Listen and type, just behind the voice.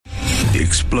The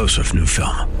explosive new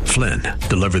film, Flynn,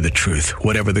 deliver the truth,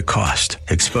 whatever the cost,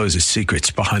 exposes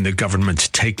secrets behind the government's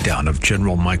takedown of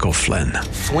General Michael Flynn.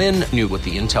 Flynn knew what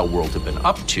the intel world had been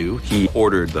up to. He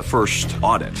ordered the first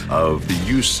audit of the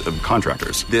use of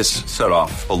contractors. This set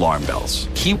off alarm bells.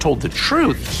 He told the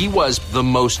truth. He was the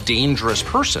most dangerous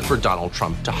person for Donald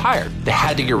Trump to hire. They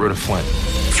had to get rid of Flynn.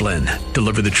 Flynn,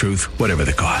 deliver the truth, whatever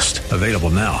the cost. Available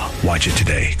now. Watch it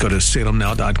today. Go to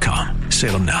salemnow.com.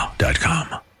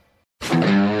 salemnow.com.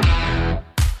 I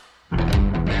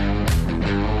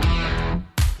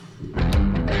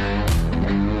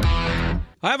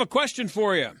have a question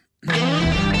for you.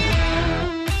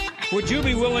 Would you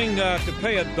be willing to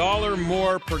pay $1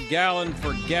 more per gallon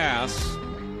for gas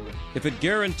if it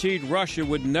guaranteed Russia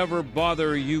would never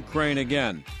bother Ukraine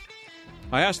again?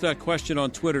 I asked that question on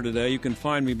Twitter today. You can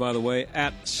find me, by the way,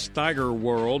 at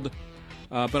Steigerwald.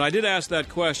 But I did ask that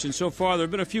question. So far, there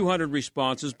have been a few hundred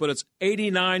responses, but it's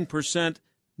 89%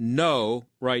 no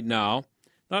right now.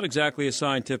 Not exactly a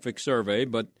scientific survey,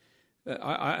 but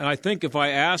I think if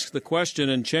I asked the question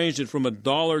and changed it from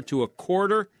 $1 to a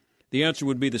quarter, the answer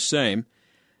would be the same.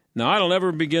 Now, I don't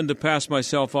ever begin to pass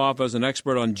myself off as an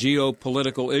expert on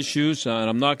geopolitical issues, and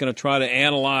I'm not going to try to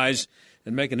analyze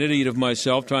and make an idiot of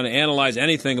myself trying to analyze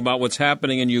anything about what's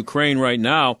happening in Ukraine right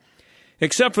now,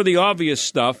 except for the obvious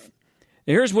stuff.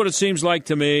 Here's what it seems like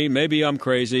to me. Maybe I'm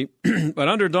crazy, but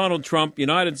under Donald Trump, the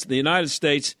United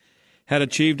States had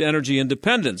achieved energy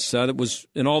independence. That was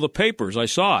in all the papers. I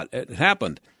saw it. It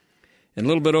happened. In a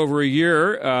little bit over a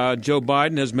year, Joe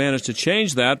Biden has managed to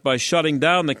change that by shutting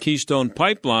down the Keystone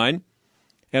Pipeline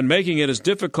and making it as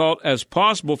difficult as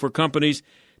possible for companies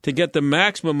to get the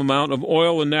maximum amount of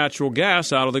oil and natural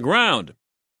gas out of the ground.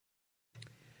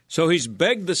 So he's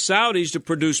begged the Saudis to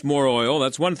produce more oil.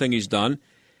 That's one thing he's done.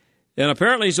 And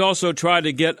apparently he's also tried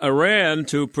to get Iran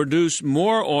to produce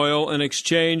more oil in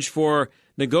exchange for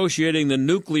negotiating the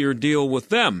nuclear deal with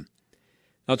them.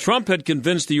 Now, Trump had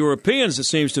convinced the Europeans, it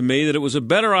seems to me, that it was a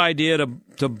better idea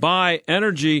to buy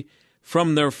energy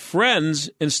from their friends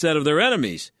instead of their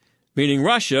enemies, meaning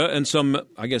Russia and some,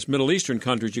 I guess, Middle Eastern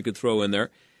countries you could throw in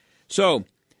there. So,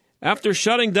 after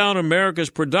shutting down America's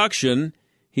production,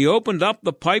 he opened up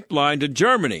the pipeline to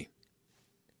Germany.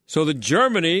 So that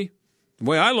Germany, the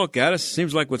way I look at it,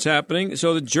 seems like what's happening,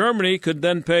 so that Germany could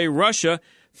then pay Russia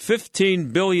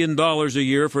 $15 billion a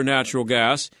year for natural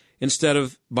gas instead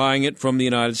of buying it from the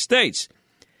United States.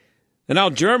 And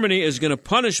now Germany is going to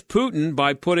punish Putin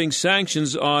by putting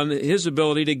sanctions on his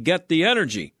ability to get the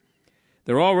energy.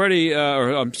 They're already,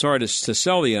 to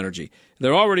sell the energy.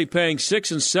 They're already paying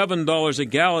 $6 and $7 a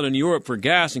gallon in Europe for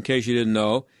gas, in case you didn't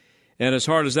know. And as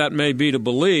hard as that may be to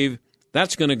believe,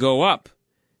 that's going to go up.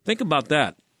 Think about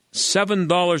that.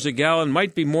 $7 a gallon,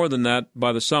 might be more than that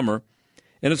by the summer.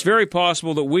 And it's very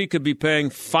possible that we could be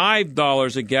paying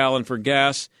 $5 a gallon for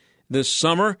gas this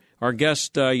summer. Our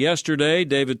guest yesterday,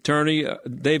 David Turner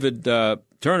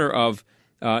of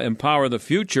Empower the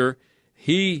Future,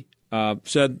 he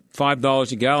said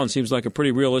 $5 a gallon seems like a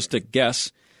pretty realistic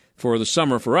guess for the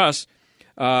summer for us,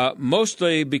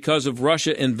 mostly because of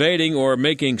Russia invading or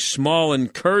making small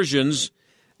incursions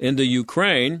into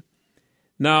Ukraine.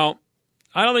 Now,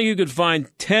 I don't think you could find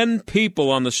 10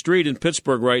 people on the street in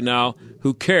Pittsburgh right now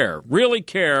who really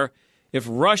care, if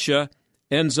Russia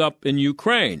ends up in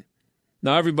Ukraine.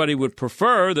 Now, everybody would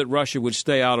prefer that Russia would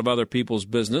stay out of other people's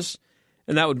business,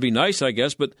 and that would be nice, I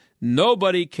guess, but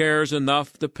nobody cares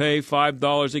enough to pay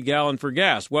 $5 a gallon for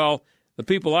gas. Well, the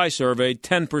people I surveyed,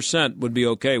 10% would be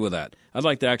okay with that. I'd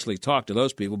like to actually talk to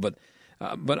those people, but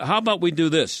how about we do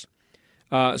this?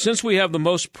 Since we have the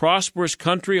most prosperous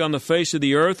country on the face of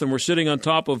the earth and we're sitting on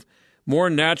top of more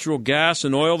natural gas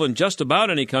and oil than just about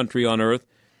any country on earth,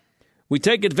 we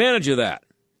take advantage of that.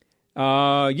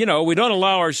 We don't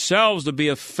allow ourselves to be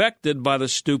affected by the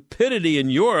stupidity in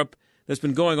Europe that's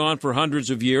been going on for hundreds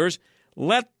of years.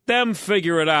 Let them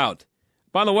figure it out.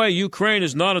 By the way, Ukraine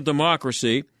is not a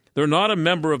democracy. They're not a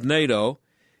member of NATO.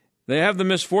 They have the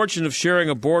misfortune of sharing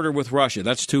a border with Russia.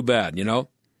 That's too bad,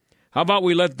 How about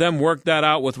we let them work that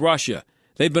out with Russia?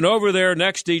 They've been over there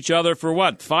next to each other for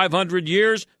 500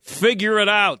 years? Figure it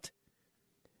out.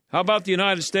 How about the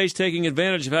United States taking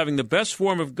advantage of having the best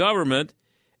form of government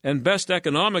and best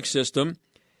economic system,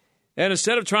 and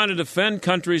instead of trying to defend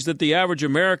countries that the average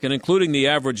American, including the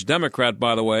average Democrat,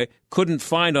 by the way, couldn't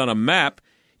find on a map,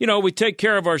 we take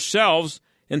care of ourselves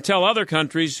and tell other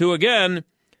countries who, again,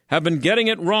 have been getting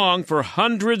it wrong for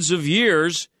hundreds of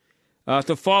years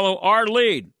to follow our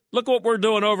lead. Look what we're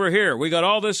doing over here. We got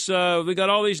all this. We got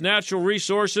all these natural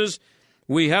resources.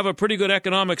 We have a pretty good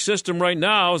economic system right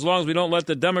now, as long as we don't let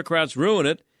the Democrats ruin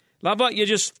it. How about you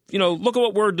just, look at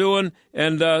what we're doing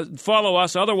and follow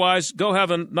us. Otherwise, go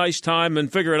have a nice time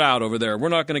and figure it out over there. We're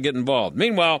not going to get involved.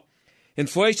 Meanwhile,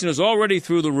 inflation is already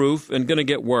through the roof and going to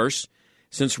get worse.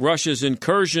 Since Russia's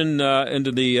incursion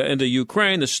into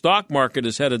Ukraine, the stock market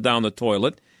is headed down the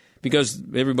toilet because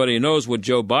everybody knows what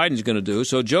Joe Biden's going to do.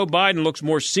 So Joe Biden looks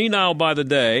more senile by the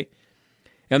day,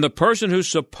 and the person who's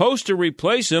supposed to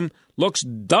replace him looks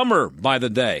dumber by the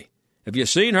day. Have you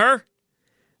seen her?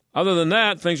 Other than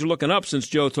that, things are looking up since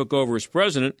Joe took over as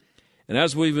president. And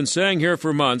as we've been saying here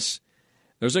for months,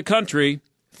 there's a country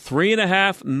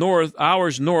 3.5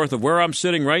 hours north of where I'm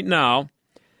sitting right now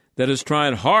that is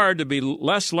trying hard to be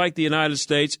less like the United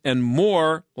States and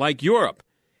more like Europe.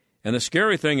 And the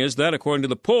scary thing is that, according to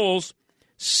the polls,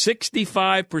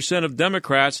 65% of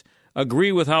Democrats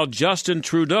agree with how Justin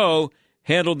Trudeau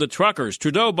handled the truckers.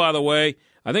 Trudeau, by the way,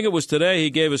 I think it was today, he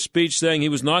gave a speech saying he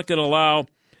was not going to allow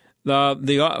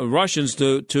the Russians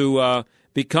to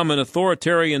become an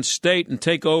authoritarian state and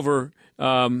take over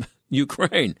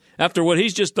Ukraine. After what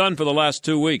he's just done for the last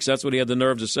 2 weeks, that's what he had the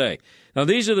nerve to say. Now,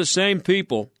 these are the same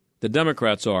people, the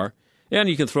Democrats are, and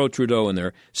you can throw Trudeau in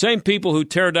there, same people who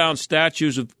tear down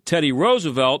statues of Teddy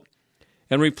Roosevelt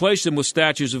and replace them with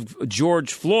statues of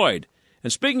George Floyd.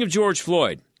 And speaking of George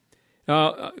Floyd,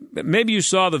 maybe you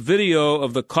saw the video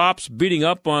of the cops beating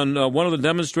up on one of the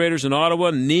demonstrators in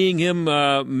Ottawa, kneeing him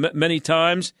many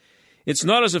times. It's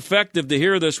not as effective to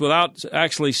hear this without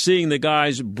actually seeing the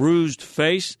guy's bruised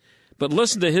face, but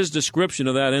listen to his description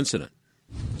of that incident.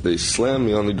 They slammed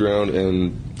me on the ground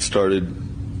and started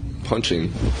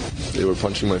punching. They were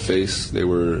punching my face. They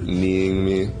were kneeing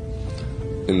me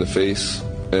in the face.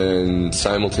 And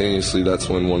simultaneously, that's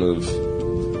when one of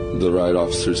the riot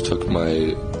officers took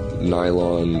my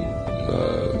nylon,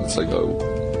 it's like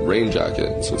a rain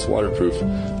jacket, so it's waterproof,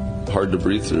 hard to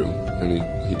breathe through.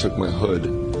 And he took my hood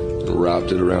and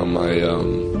wrapped it around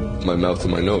my mouth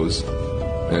and my nose,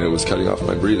 and it was cutting off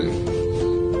my breathing.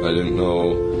 I didn't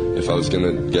know if I was going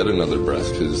to get another breath,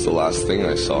 because the last thing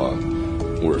I saw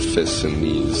were fists and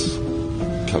knees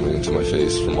coming into my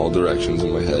face from all directions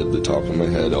in my head, the top of my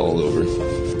head, all over.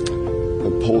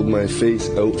 I pulled my face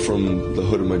out from the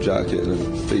hood of my jacket and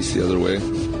I faced the other way.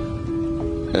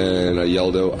 And I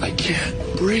yelled out, "I can't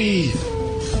breathe!"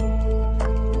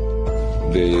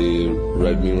 They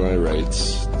read me my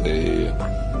rights. They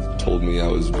told me I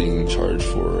was being charged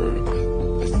for,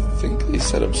 I think they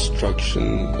said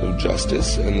obstruction of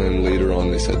justice, and then later on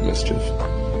they said mischief.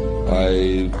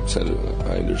 I said,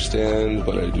 I understand,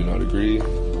 but I do not agree.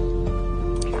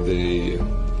 They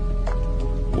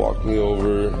walked me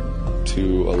over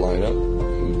to a lineup,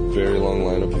 a very long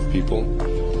lineup of people.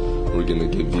 We're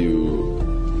going to give you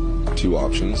 2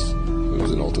 options. It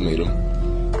was an ultimatum.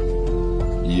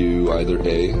 You either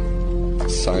A,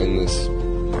 sign this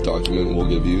document we'll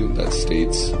give you that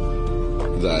states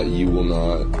that you will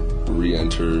not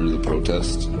re-enter the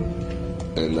protest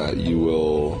and that you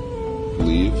will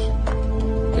leave,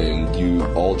 and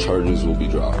all charges will be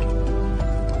dropped.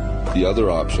 The other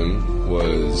option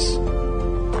was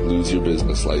lose your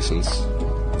business license,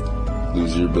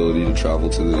 lose your ability to travel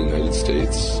to the United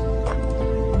States,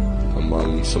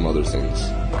 among some other things.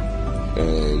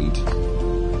 And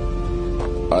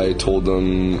I told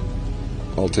them,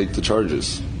 I'll take the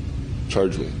charges.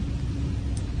 Charge me.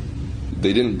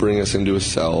 They didn't bring us into a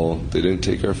cell. They didn't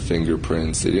take our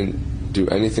fingerprints. They didn't do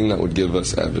anything that would give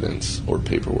us evidence or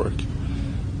paperwork.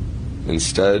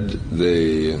 Instead,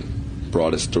 they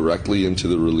brought us directly into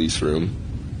the release room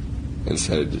and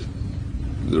said,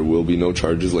 there will be no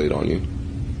charges laid on you.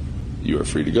 You are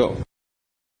free to go.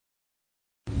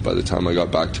 By the time I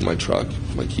got back to my truck,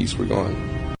 my keys were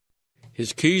gone.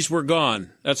 His keys were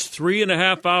gone. That's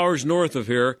 3.5 hours north of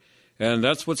here, and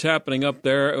that's what's happening up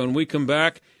there. When we come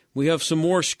back, we have some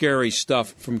more scary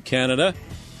stuff from Canada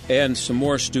and some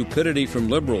more stupidity from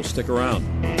liberals. Stick around.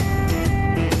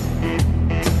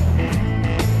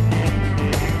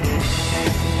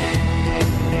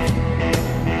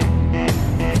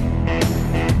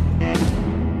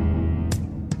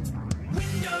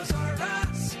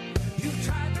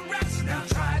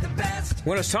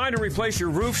 When it's time to replace your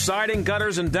roof, siding,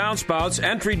 gutters, and downspouts,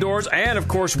 entry doors, and, of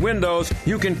course, windows,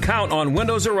 you can count on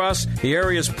Windows R Us, the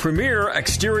area's premier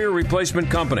exterior replacement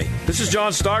company. This is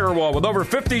John Steigerwald. With over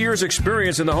 50 years'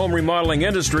 experience in the home remodeling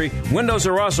industry, Windows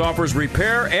R Us offers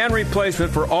repair and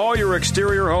replacement for all your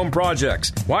exterior home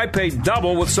projects. Why pay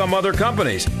double with some other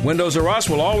companies? Windows R Us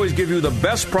will always give you the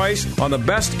best price on the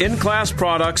best in-class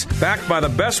products, backed by the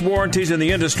best warranties in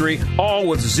the industry, all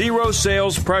with zero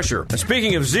sales pressure. And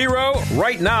speaking of zero,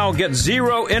 Right now, get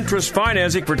zero interest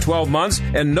financing for 12 months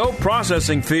and no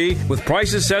processing fee with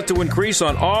prices set to increase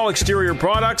on all exterior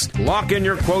products. Lock in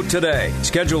your quote today.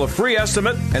 Schedule a free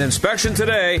estimate and inspection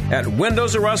today at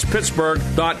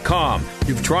windowsrustpittsburgh.com.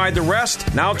 You've tried the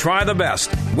rest, now try the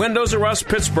best.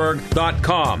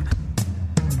 windowsrustpittsburgh.com.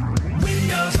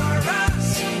 Windows R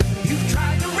Us. You've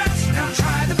tried the rest, now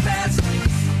try the best.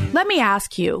 Let me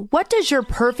ask you, what does your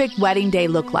perfect wedding day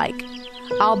look like?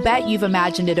 I'll bet you've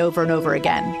imagined it over and over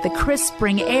again. The crisp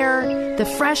spring air, the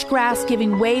fresh grass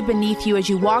giving way beneath you as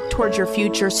you walk towards your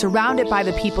future, surrounded by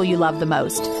the people you love the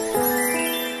most.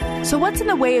 So what's in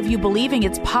the way of you believing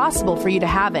it's possible for you to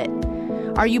have it?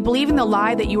 Are you believing the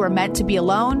lie that you are meant to be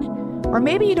alone? Or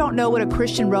maybe you don't know what a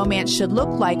Christian romance should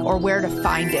look like or where to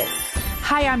find it.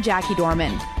 Hi, I'm Jackie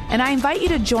Dorman, and I invite you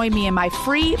to join me in my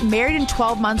free Married in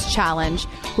 12 Months challenge,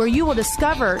 where you will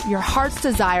discover your heart's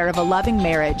desire of a loving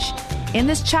marriage. In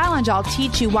this challenge, I'll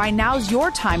teach you why now's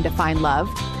your time to find love,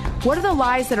 what are the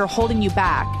lies that are holding you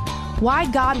back, why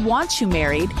God wants you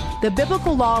married, the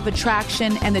biblical law of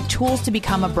attraction, and the tools to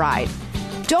become a bride.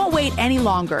 Don't wait any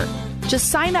longer. Just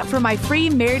sign up for my free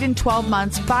Married in 12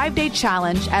 Months 5-day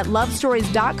challenge at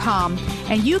lovestories.com,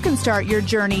 and you can start your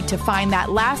journey to find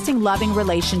that lasting, loving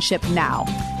relationship now.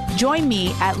 Join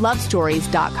me at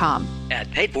lovestories.com.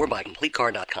 Ad paid for by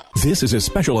CompleteCar.com. This is a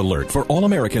special alert for all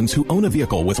Americans who own a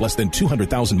vehicle with less than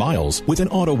 200,000 miles with an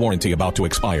auto warranty about to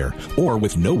expire or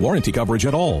with no warranty coverage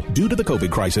at all. Due to the COVID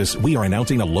crisis, we are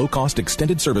announcing a low-cost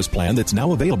extended service plan that's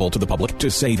now available to the public to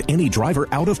save any driver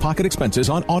out-of-pocket expenses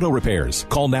on auto repairs.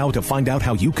 Call now to find out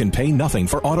how you can pay nothing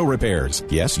for auto repairs.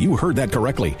 Yes, you heard that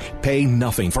correctly. Pay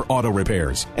nothing for auto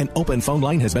repairs. An open phone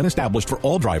line has been established for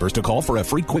all drivers to call for a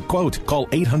free quick quote. Call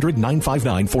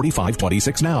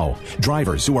 800-959-4526 now.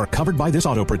 Drivers who are covered by this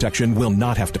auto protection will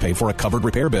not have to pay for a covered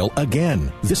repair bill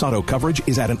again. This auto coverage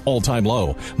is at an all-time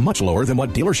low, much lower than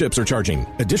what dealerships are charging.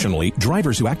 Additionally,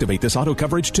 drivers who activate this auto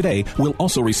coverage today will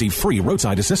also receive free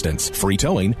roadside assistance, free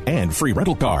towing, and free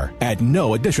rental car at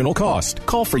no additional cost.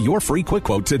 Call for your free quick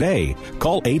quote today.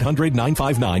 Call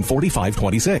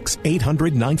 800-959-4526.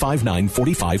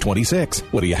 800-959-4526.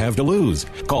 What do you have to lose?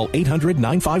 Call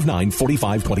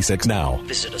 800-959-4526 now.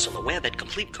 Visit us on the web at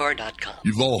CompleteCar.com.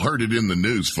 You've all heard it in the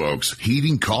news, folks.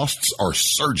 Heating costs are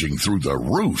surging through the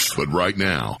roof. But right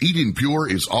now, Eden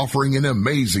Pure is offering an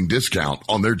amazing discount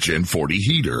on their Gen 40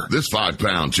 heater. This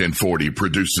 5-pound Gen 40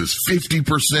 produces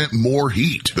 50% more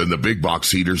heat than the big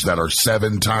box heaters that are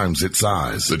 7 times its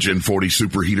size. The Gen 40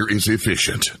 superheater is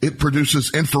efficient. It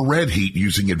produces infrared heat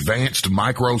using advanced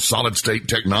micro solid state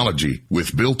technology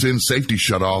with built-in safety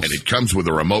shutoffs, and it comes with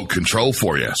a remote control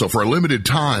for you. So for a limited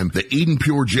time, the Eden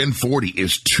Pure Gen 40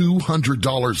 is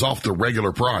 $200 off the regular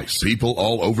price. People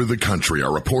all over the country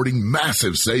are reporting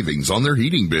massive savings on their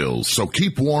heating bills. So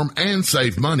keep warm and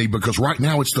save money, because right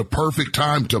now it's the perfect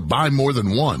time to buy more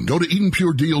than one. Go to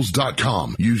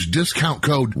EdenPureDeals.com. Use discount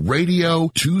code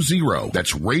RADIO20.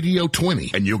 That's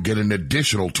RADIO20, and you'll get an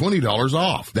additional $20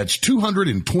 off. That's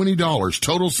 $220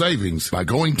 total savings by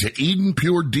going to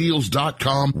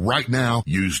EdenPureDeals.com right now.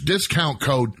 Use discount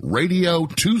code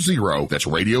RADIO20. That's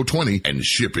RADIO20, and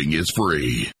shipping is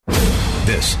free.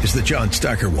 This is the John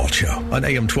Steigerwald Show on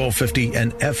AM 1250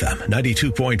 and FM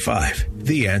 92.5.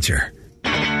 The Answer.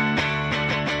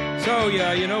 So,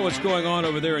 yeah, you know what's going on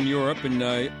over there in Europe, and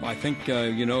I think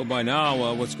you know by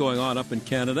now what's going on up in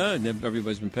Canada, and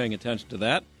everybody's been paying attention to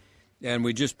that. And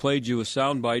we just played you a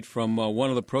soundbite from one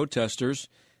of the protesters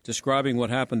describing what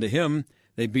happened to him.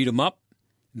 They beat him up.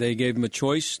 They gave him a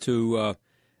choice to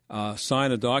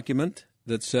sign a document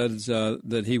that says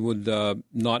that he would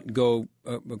not go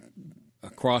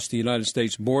across the United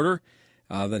States border,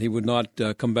 that he would not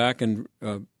come back and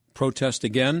protest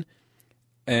again.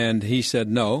 And he said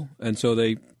no. And so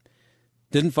they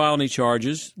didn't file any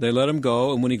charges. They let him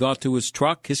go. And when he got to his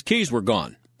truck, his keys were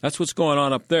gone. That's what's going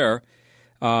on up there.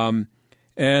 And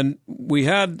we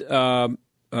had Joe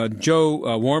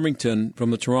Warmington from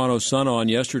the Toronto Sun on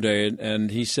yesterday, and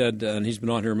he said, and he's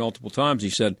been on here multiple times, he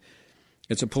said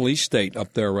it's a police state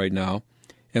up there right now.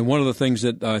 And one of the things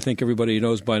that I think everybody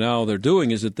knows by now they're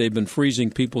doing is that they've been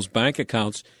freezing people's bank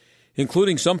accounts,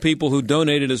 including some people who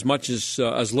donated as much as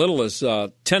little as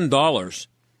 $10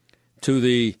 to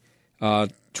the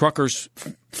truckers'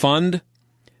 fund.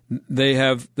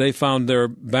 They found their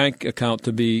bank account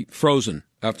to be frozen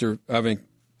after having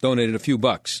donated a few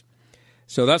bucks.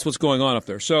 So that's what's going on up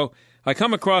there. So I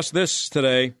come across this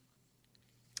today,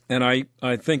 and I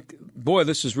think, boy,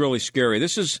 this is really scary.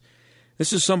 This is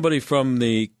somebody from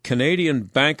the Canadian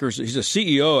Bankers. He's a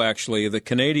CEO, actually, of the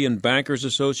Canadian Bankers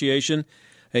Association.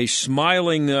 A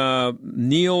smiling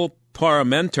Neil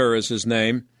Parmenter is his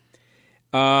name.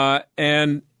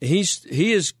 and he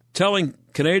is telling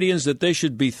Canadians that they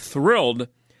should be thrilled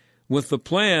with the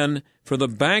plan for the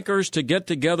bankers to get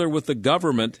together with the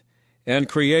government and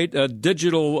create a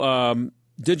digital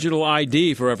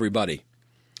ID for everybody.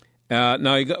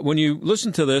 Now, when you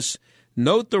listen to this,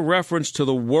 note the reference to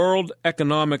the World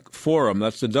Economic Forum.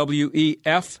 That's the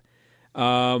WEF.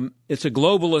 It's a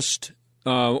globalist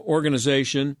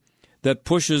organization that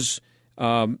pushes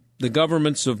the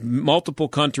governments of multiple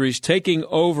countries taking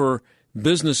over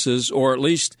businesses, or at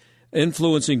least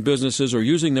influencing businesses or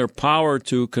using their power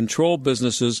to control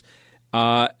businesses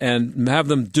and have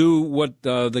them do what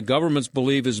the governments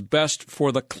believe is best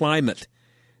for the climate.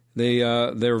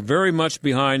 They're very much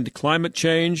behind climate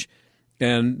change,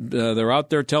 and they're out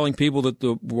there telling people that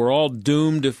we're all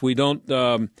doomed if we don't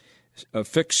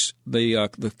fix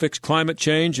climate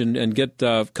change and get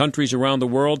countries around the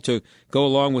world to go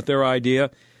along with their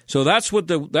idea. So I just want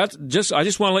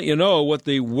to let you know what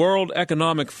the World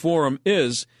Economic Forum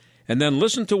is, and then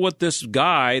listen to what this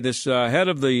guy, this head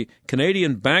of the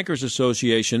Canadian Bankers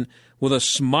Association, with a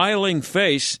smiling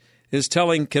face, is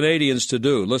telling Canadians to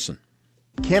do. Listen.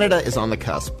 Canada is on the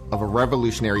cusp of a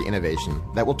revolutionary innovation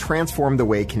that will transform the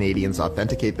way Canadians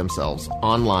authenticate themselves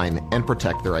online and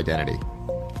protect their identity.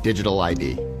 Digital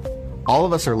ID. All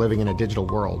of us are living in a digital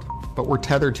world, but we're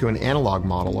tethered to an analog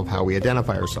model of how we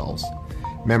identify ourselves,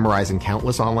 memorizing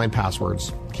countless online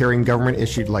passwords, carrying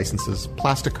government-issued licenses,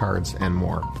 plastic cards, and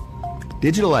more.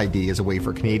 Digital ID is a way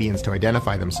for Canadians to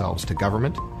identify themselves to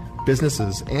government,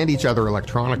 businesses, and each other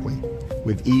electronically,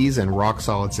 with ease and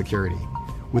rock-solid security,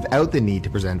 without the need to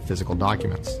present physical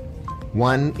documents.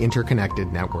 One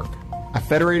interconnected network. A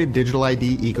federated digital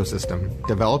ID ecosystem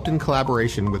developed in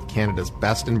collaboration with Canada's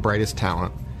best and brightest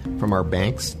talent from our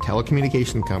banks,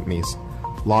 telecommunication companies,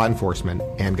 law enforcement,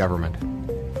 and government.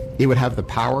 It would have the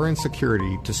power and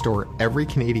security to store every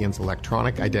Canadian's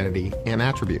electronic identity and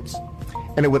attributes,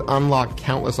 and it would unlock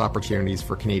countless opportunities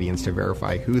for Canadians to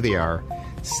verify who they are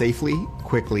safely,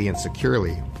 quickly, and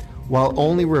securely, while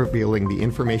only revealing the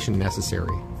information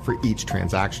necessary for each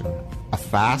transaction. A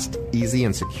fast, easy,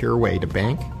 and secure way to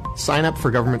bank, sign up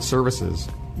for government services,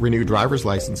 renew driver's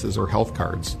licenses or health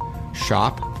cards,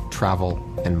 shop, travel,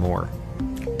 and more.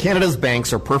 Canada's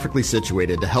banks are perfectly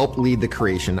situated to help lead the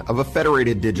creation of a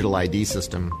federated digital ID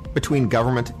system between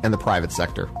government and the private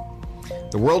sector.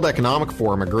 The World Economic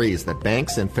Forum agrees that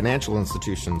banks and financial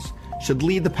institutions should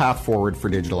lead the path forward for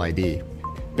digital ID.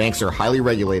 Banks are highly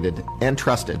regulated and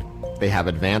trusted. They have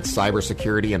advanced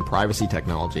cybersecurity and privacy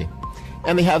technology,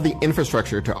 and they have the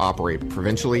infrastructure to operate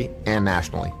provincially and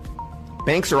nationally.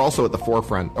 Banks are also at the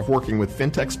forefront of working with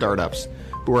fintech startups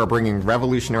who are bringing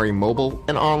revolutionary mobile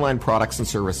and online products and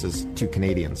services to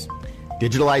Canadians.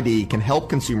 Digital ID can help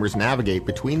consumers navigate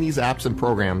between these apps and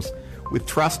programs with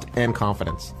trust and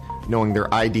confidence, knowing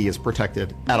their ID is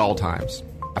protected at all times.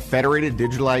 A federated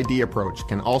digital ID approach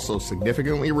can also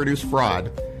significantly reduce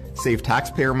fraud, save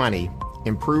taxpayer money,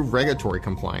 improve regulatory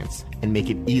compliance, and make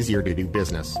it easier to do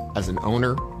business as an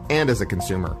owner and as a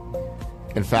consumer.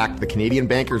 In fact, the Canadian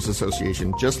Bankers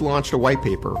Association just launched a white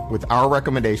paper with our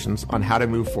recommendations on how to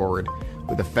move forward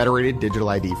with a federated digital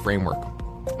ID framework.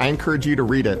 I encourage you to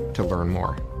read it to learn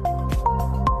more.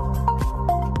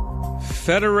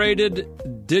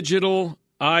 Federated digital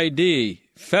ID.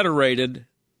 Federated,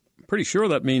 I'm pretty sure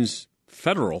that means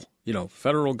federal,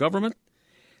 federal government.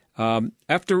 And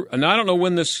I don't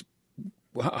know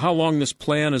how long this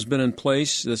plan has been in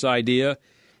place, this idea,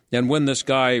 and when this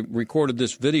guy recorded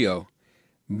this video.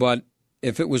 But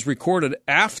if it was recorded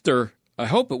after, I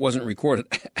hope it wasn't recorded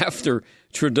after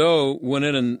Trudeau went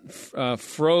in and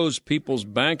froze people's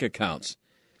bank accounts.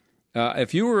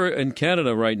 If you were in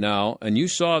Canada right now and you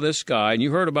saw this guy and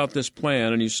you heard about this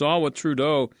plan and you saw what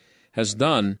Trudeau has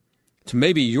done to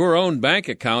maybe your own bank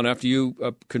account after you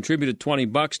contributed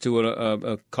 $20 to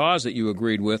a cause that you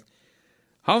agreed with,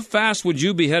 how fast would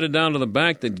you be headed down to the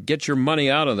bank to get your money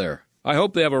out of there? I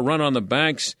hope they have a run on the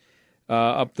banks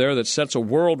up there that sets a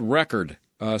world record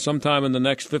sometime in the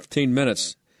next 15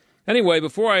 minutes. Anyway,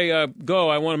 before I go,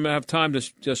 I want to have time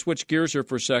to switch gears here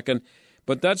for a second.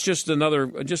 But that's just I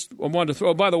wanted to throw.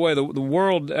 Oh, by the way, the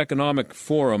World Economic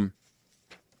Forum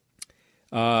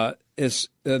is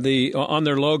on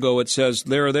their logo. It says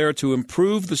they're there to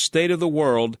improve the state of the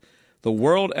world. The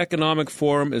World Economic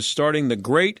Forum is starting the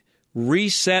Great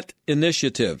Reset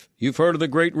Initiative. You've heard of the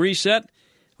Great Reset?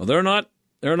 Well,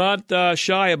 they're not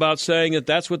shy about saying that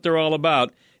that's what they're all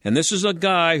about. And this is a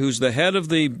guy who's the head of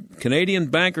the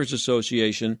Canadian Bankers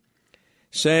Association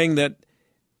saying that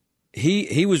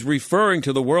he was referring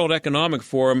to the World Economic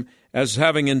Forum as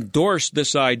having endorsed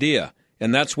this idea,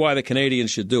 and that's why the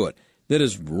Canadians should do it. that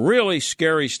is really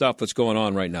scary stuff that's going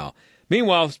on right now.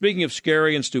 Meanwhile, speaking of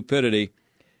scary and stupidity,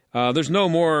 there's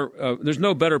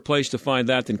no better place to find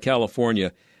that than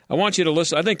California. I want you to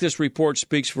listen. I think this report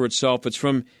speaks for itself. It's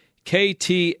from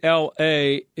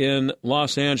KTLA in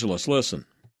Los Angeles. Listen.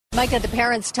 Micah, the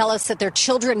parents tell us that their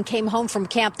children came home from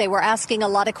camp. They were asking a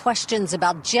lot of questions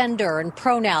about gender and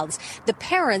pronouns. The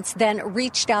parents then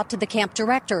reached out to the camp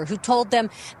director, who told them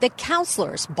that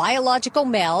counselors, biological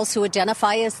males who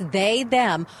identify as they,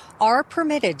 them, are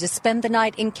permitted to spend the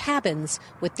night in cabins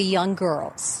with the young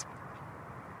girls.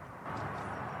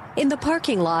 In the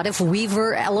parking lot of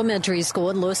Weaver Elementary School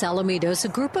in Los Alamitos, a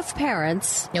group of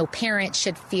parents... No parent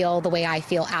should feel the way I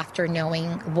feel after knowing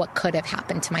what could have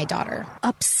happened to my daughter.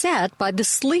 ...upset by the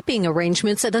sleeping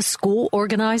arrangements at a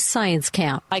school-organized science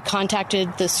camp. I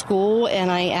contacted the school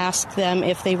and I asked them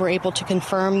if they were able to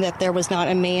confirm that there was not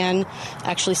a man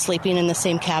actually sleeping in the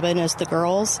same cabin as the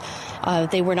girls.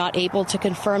 They were not able to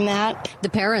confirm that. The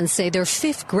parents say their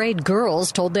fifth-grade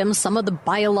girls told them some of the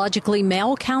biologically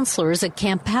male counselors at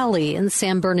Camp Pali in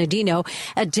San Bernardino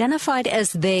identified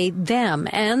as they, them,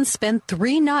 and spent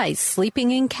 3 nights sleeping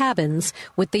in cabins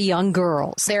with the young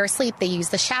girls. They're asleep. They use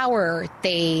the shower.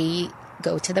 They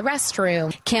go to the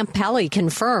restroom. Camp Pali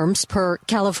confirms, per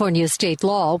California state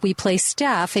law, we place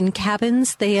staff in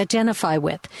cabins they identify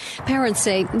with. Parents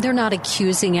say they're not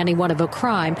accusing anyone of a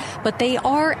crime, but they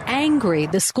are angry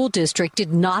the school district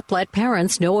did not let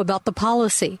parents know about the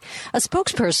policy. A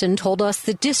spokesperson told us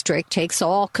the district takes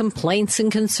all complaints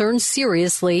and concerns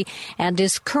seriously and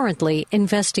is currently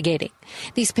investigating.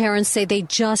 These parents say they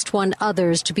just want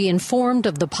others to be informed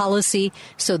of the policy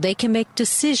so they can make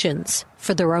decisions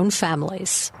for their own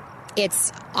families.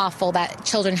 It's awful that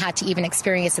children had to even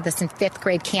experience this in 5th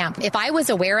grade camp. If I was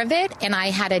aware of it and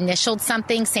I had initialed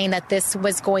something saying that this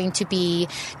was going to be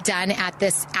done at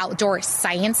this outdoor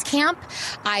science camp,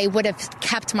 I would have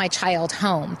kept my child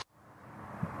home.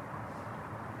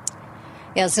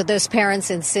 Yeah, so those parents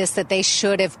insist that they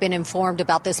should have been informed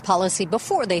about this policy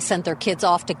before they sent their kids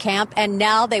off to camp. And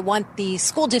now they want the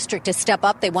school district to step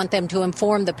up. They want them to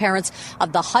inform the parents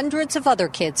of the hundreds of other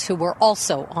kids who were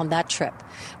also on that trip.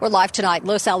 We're live tonight,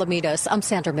 Los Alamitos. I'm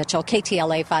Sandra Mitchell,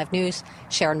 KTLA 5 News.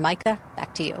 Sharon, Micah,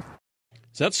 back to you.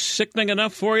 Is that sickening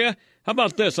enough for you? How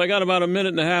about this? I got about a minute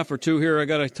and a half or two here. I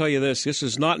got to tell you this. This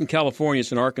is not in California.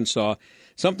 It's in Arkansas.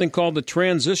 Something called the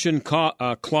Transition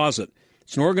Closet.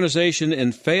 It's an organization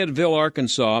in Fayetteville,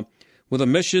 Arkansas, with a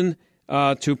mission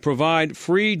to provide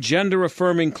free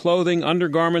gender-affirming clothing,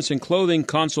 undergarments, and clothing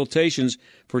consultations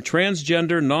for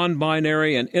transgender,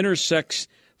 non-binary, and intersex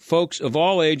folks of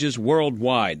all ages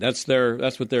worldwide. That's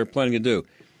what they're planning to do.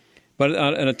 But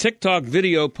in a TikTok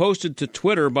video posted to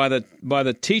Twitter by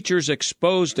the Teachers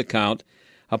Exposed account,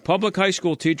 a public high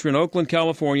school teacher in Oakland,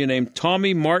 California, named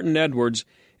Tommy Martin Edwards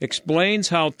explains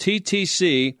how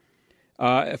TTC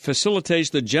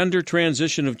facilitates the gender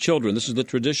transition of children. This is the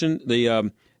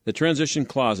transition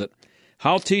closet.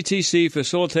 How TTC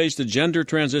facilitates the gender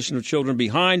transition of children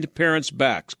behind parents'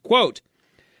 backs. Quote,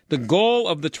 the goal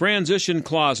of the transition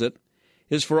closet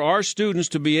is for our students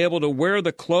to be able to wear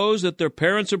the clothes that their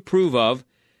parents approve of,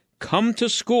 come to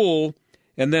school,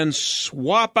 and then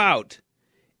swap out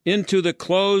into the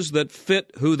clothes that fit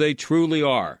who they truly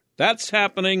are. That's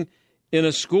happening in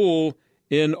a school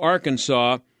in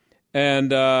Arkansas.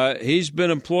 And he's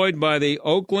been employed by the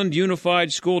Oakland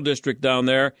Unified School District down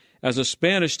there as a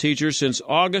Spanish teacher since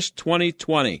August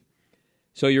 2020.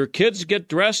 So your kids get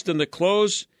dressed in the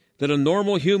clothes that a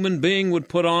normal human being would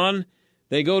put on.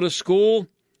 They go to school,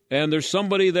 and there's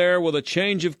somebody there with a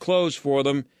change of clothes for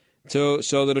them,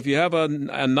 so that if you have a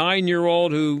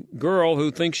 9-year-old girl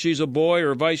who thinks she's a boy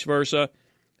or vice versa,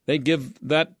 they give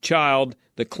that child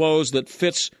the clothes that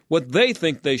fits what they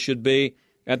think they should be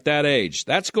at that age.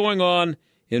 That's going on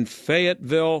in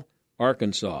Fayetteville,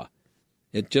 Arkansas.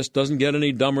 It just doesn't get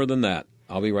any dumber than that.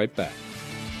 I'll be right back.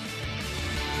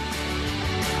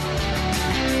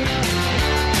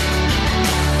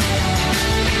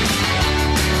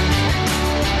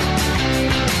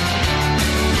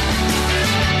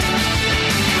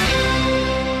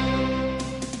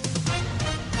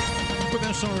 With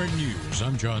SRN News,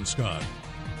 I'm John Scott.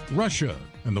 Russia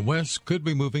and the West could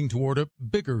be moving toward a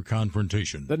bigger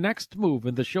confrontation. The next move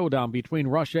in the showdown between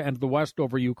Russia and the West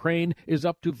over Ukraine is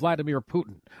up to Vladimir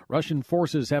Putin. Russian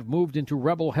forces have moved into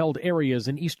rebel-held areas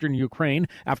in eastern Ukraine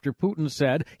after Putin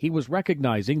said he was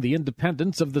recognizing the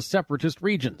independence of the separatist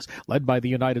regions. Led by the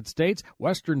United States,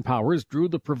 Western powers drew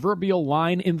the proverbial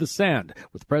line in the sand,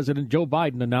 with President Joe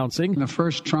Biden announcing the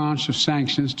first tranche of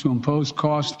sanctions to impose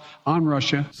costs on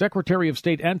Russia. Secretary of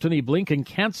State Antony Blinken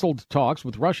canceled talks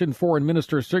with Russian Foreign Minister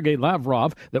Minister Sergei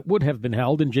Lavrov that would have been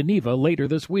held in Geneva later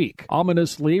this week.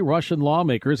 Ominously, Russian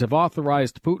lawmakers have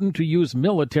authorized Putin to use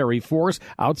military force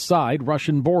outside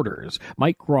Russian borders.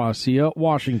 Mike Gracia,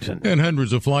 Washington. And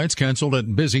hundreds of flights canceled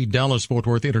at busy Dallas-Fort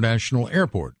Worth International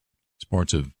Airport.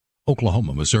 Parts of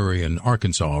Oklahoma, Missouri, and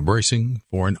Arkansas are bracing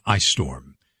for an ice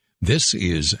storm. This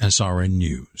is SRN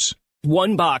News.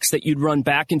 One box that you'd run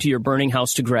back into your burning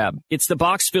house to grab. It's the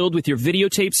box filled with your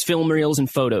videotapes, film reels, and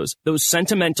photos. Those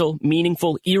sentimental,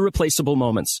 meaningful, irreplaceable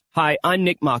moments. Hi, I'm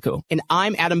Nick Mako. And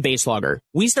I'm Adam Baselogger.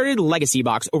 We started Legacy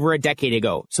Box over a decade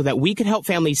ago so that we could help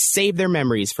families save their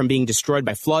memories from being destroyed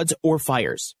by floods or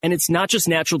fires. And it's not just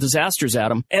natural disasters,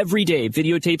 Adam. Every day,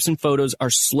 videotapes and photos are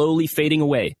slowly fading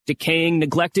away, decaying,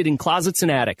 neglected in closets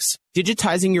and attics.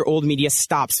 Digitizing your old media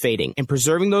stops fading, and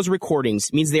preserving those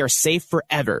recordings means they are safe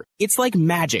forever. It's like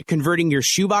magic, converting your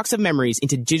shoebox of memories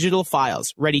into digital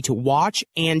files, ready to watch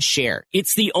and share.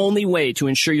 It's the only way to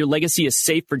ensure your legacy is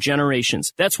safe for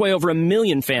generations. That's why over 1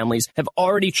 million families have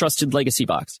already trusted Legacy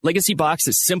Box. Legacy Box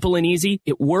is simple and easy,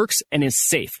 it works, and is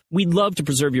safe. We'd love to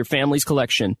preserve your family's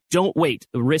collection. Don't wait.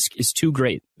 The risk is too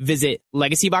great. Visit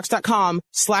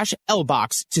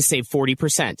legacybox.com/LBox to save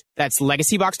 40%. That's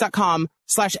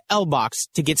legacybox.com/LBox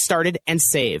to get started and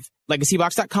save.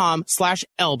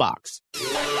 legacybox.com/LBox.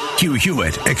 Hugh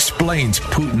Hewitt explains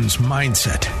Putin's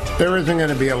mindset. There isn't going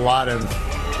to be a lot of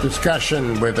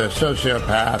discussion with a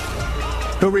sociopath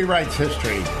who rewrites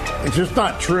history. It's just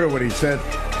not true what he said.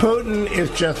 Putin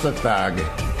is just a thug,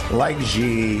 like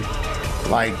Xi,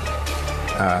 like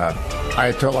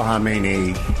Ayatollah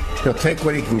Khamenei. He'll take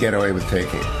what he can get away with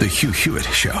taking. The Hugh Hewitt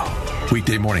Show.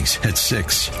 Weekday mornings at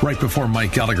 6, right before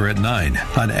Mike Gallagher at 9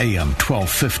 on AM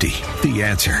 1250. The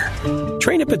Answer.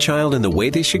 Train up a child in the way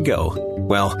they should go.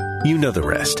 Well, you know the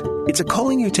rest. It's a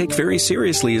calling you take very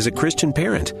seriously as a Christian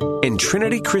parent. And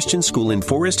Trinity Christian School in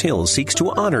Forest Hills seeks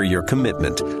to honor your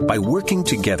commitment by working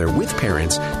together with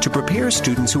parents to prepare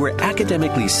students who are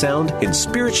academically sound and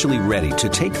spiritually ready to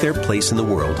take their place in the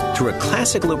world through a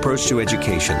classical approach to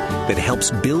education that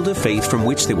helps build a faith from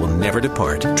which they will never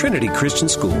depart. Trinity Christian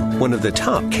School, one of the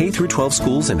top K-12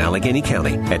 schools in Allegheny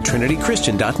County at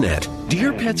trinitychristian.net. Do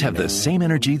your pets have the same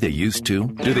energy they used to?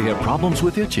 Do they have problems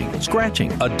with itching,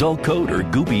 scratching, a dull coat, or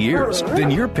goopy ears?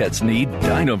 Then your pets need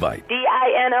Dinovite.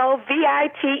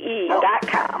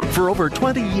 DINOVITE.com. For over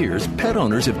 20 years, pet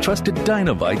owners have trusted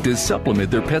Dinovite to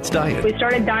supplement their pet's diet. We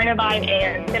started Dinovite,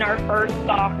 and in our first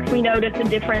box, we noticed a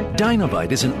difference.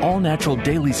 Dinovite is an all-natural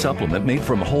daily supplement made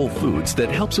from whole foods that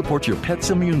help support your pet's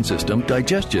immune system,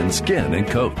 digestion, skin, and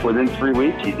coat. Within 3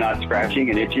 weeks, he's not scratching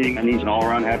and itching, and he's an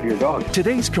all-around happier dog.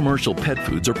 Today's commercial pet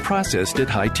foods are processed at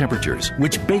high temperatures,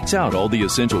 which bakes out all the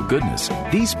essential goodness.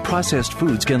 These processed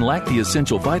foods can lack the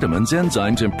essential vitamins,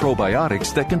 enzymes, and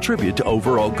probiotics that contribute to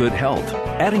overall good health.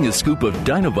 Adding a scoop of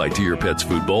Dinovite to your pet's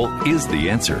food bowl is the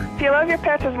answer. If you love your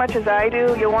pets as much as I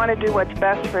do, you'll want to do what's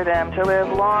best for them to live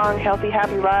long, healthy,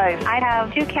 happy lives. I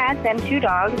have 2 cats and 2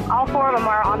 dogs. All 4 of them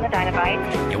are on the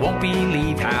Dinovite. You won't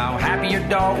believe how happy your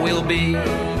dog will be.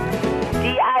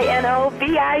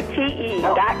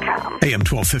 DINOVITE.com. AM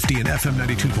 1250 and FM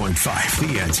 92.5.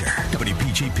 The Answer.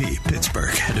 WPGP,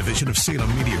 Pittsburgh, a division of Salem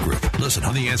Media Group. Listen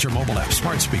on the Answer mobile app,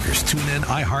 smart speakers, TuneIn,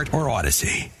 iHeart, or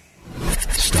Odyssey.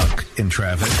 Stuck in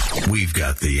traffic? We've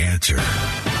got the answer.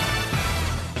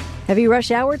 Heavy rush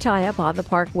hour tie-up on the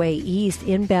Parkway East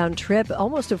inbound trip.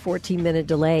 Almost a 14-minute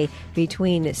delay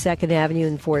between 2nd Avenue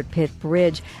and Fort Pitt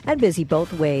Bridge, and busy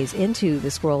both ways into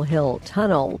the Squirrel Hill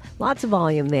Tunnel. Lots of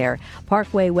volume there.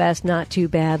 Parkway West, not too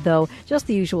bad, though. Just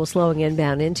the usual slowing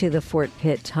inbound into the Fort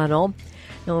Pitt Tunnel.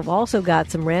 Now, we've also got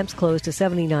some ramps closed to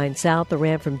 79 South, the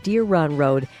ramp from Deer Run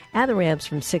Road, and the ramps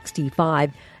from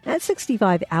 65. At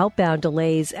 65, outbound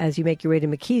delays as you make your way to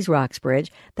McKees Rocks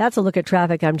Bridge. That's a look at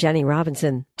traffic. I'm Jenny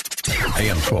Robinson.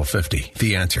 AM 1250,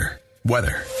 The Answer.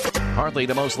 Weather. Partly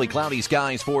to mostly cloudy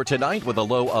skies for tonight with a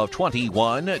low of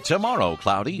 21. Tomorrow,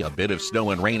 cloudy, a bit of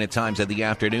snow and rain at times in the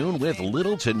afternoon with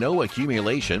little to no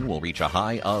accumulation. Will reach a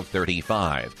high of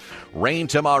 35. Rain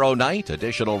tomorrow night.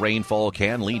 Additional rainfall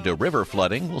can lead to river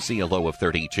flooding. We'll see a low of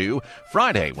 32.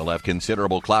 Friday, we'll have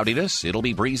considerable cloudiness. It'll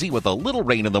be breezy with a little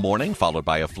rain in the morning, followed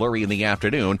by a flurry in the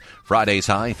afternoon. Friday's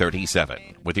high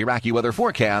 37. With your AccuWeather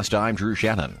forecast, I'm Drew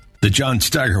Shannon. The John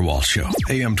Steigerwald Show,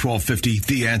 AM 1250,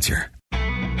 The Answer.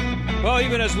 Well,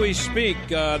 even as we speak,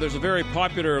 there's a very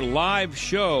popular live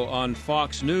show on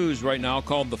Fox News right now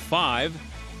called The Five.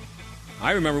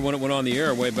 I remember when it went on the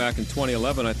air way back in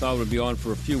 2011, I thought it would be on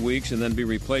for a few weeks and then be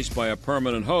replaced by a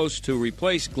permanent host to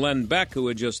replace Glenn Beck, who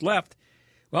had just left.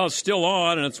 Well, it's still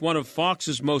on, and it's one of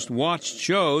Fox's most watched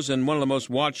shows and one of the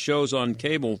most watched shows on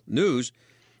cable news.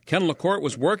 Ken LaCourte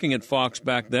was working at Fox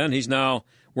back then. He's now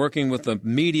working with the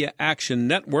Media Action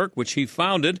Network, which he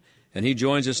founded, and he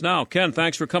joins us now. Ken,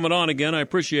 thanks for coming on again. I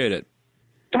appreciate it.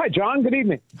 Hi, John. Good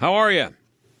evening. How are you?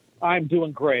 I'm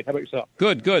doing great. How about yourself?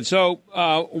 Good, good. So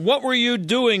what were you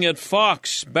doing at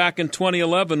Fox back in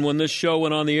 2011 when this show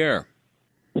went on the air?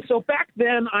 So back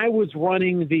then, I was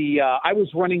running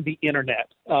the internet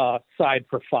side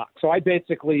for Fox. So I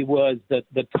basically was the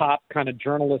top kind of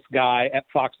journalist guy at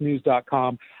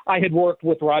FoxNews.com. I had worked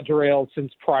with Roger Ailes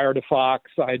since prior to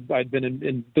Fox. I'd been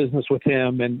in business with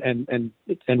him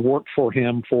and worked for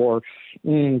him for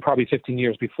probably 15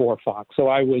 years before Fox. So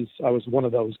I was one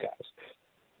of those guys.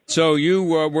 So you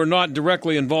were not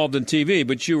directly involved in TV,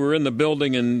 but you were in the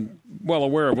building and well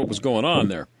aware of what was going on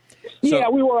there. So, yeah,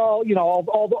 we were all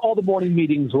the morning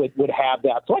meetings would have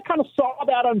that. So I kind of saw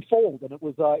that unfold, and it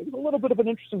was a little bit of an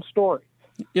interesting story.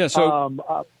 Yeah. So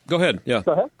go ahead. Yeah.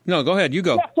 Go ahead. No, go ahead. You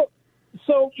go. Yeah,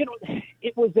 so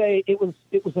it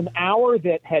was an hour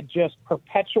that had just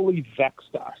perpetually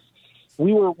vexed us.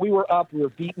 We were up. We were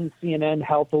beating CNN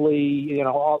healthily.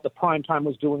 The prime time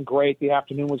was doing great. The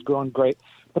afternoon was going great.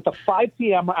 But the 5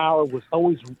 p.m. hour was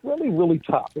always really, really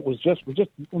tough. It was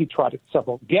we tried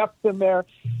several guests in there.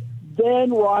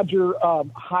 Then Roger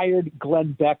hired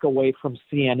Glenn Beck away from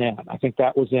CNN. I think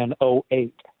that was in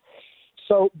 2008.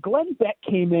 So Glenn Beck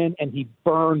came in and he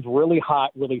burned really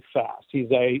hot, really fast.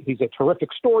 He's a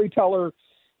terrific storyteller.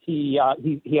 He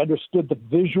understood the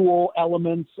visual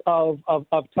elements of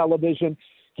television.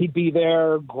 He'd be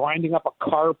there grinding up a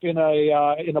carp in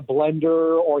a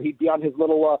blender, or he'd be on his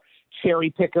little cherry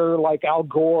picker like Al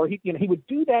Gore. He would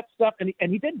do that stuff, and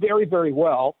he did very, very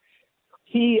well.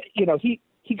 He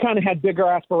kind of had bigger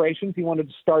aspirations. He wanted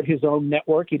to start his own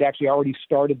network. He'd actually already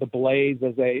started the Blaze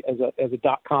as a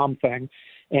 .com thing,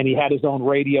 and he had his own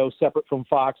radio separate from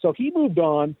Fox. So he moved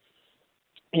on,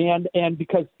 and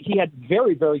because he had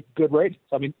very, very good ratings.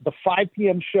 I mean, the 5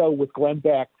 p.m. show with Glenn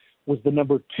Beck was the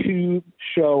number 2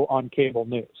 show on cable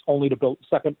news,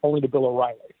 second only to Bill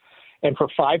O'Reilly. And for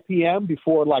 5 p.m.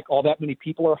 before like all that many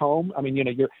people are home, I mean,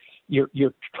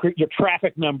 your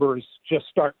traffic numbers just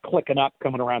start clicking up,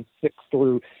 coming around 6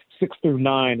 through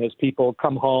 9 as people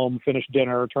come home, finish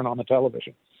dinner, turn on the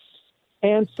television.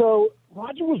 And so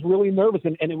Roger was really nervous,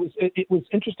 and it was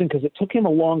interesting because it took him a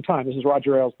long time. This is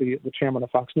Roger Ailes, the chairman of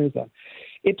Fox News then.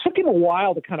 It took him a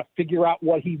while to kind of figure out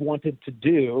what he wanted to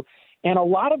do, and a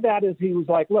lot of that is he was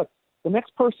like, look, the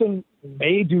next person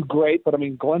may do great, but I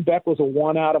mean, Glenn Beck was a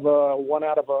one out of a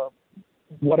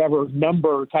whatever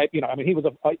number type. I mean, he was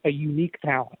a unique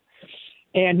talent,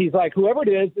 and he's like, whoever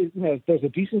it is, there's a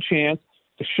decent chance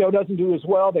the show doesn't do as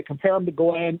well. They compare him to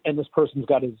Glenn, and this person's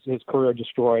got his career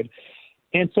destroyed.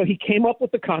 And so he came up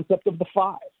with the concept of the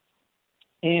 5,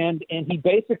 and he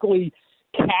basically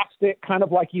cast it kind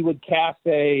of like you would cast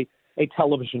a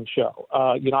television show.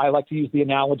 I like to use the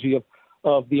analogy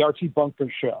of the Archie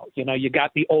Bunker show. You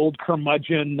got the old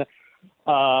curmudgeon,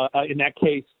 in that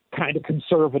case, kind of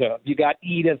conservative. You got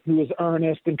Edith, who is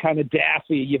earnest and kind of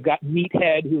daffy. You've got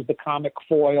Meathead, who's the comic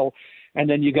foil. And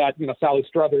then you got, Sally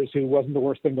Struthers, who wasn't the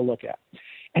worst thing to look at.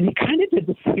 And he kind of did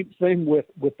the same thing with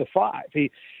the 5.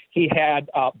 He had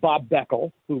Bob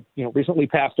Beckel, who recently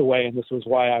passed away, and this was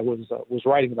why I was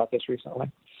writing about this recently.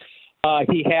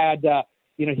 He had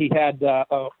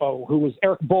who was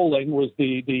Eric Bolling, was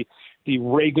the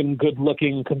Reagan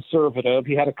good-looking conservative.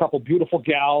 He had a couple beautiful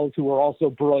gals who were also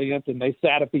brilliant, and they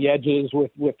sat at the edges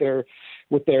with their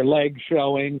legs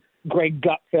showing. Greg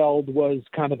Gutfeld was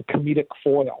kind of the comedic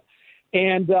foil,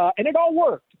 and it all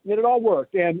worked. It all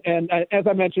worked, and as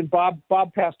I mentioned, Bob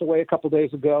passed away a couple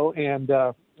days ago, and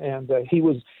he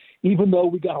was, even though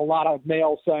we got a lot of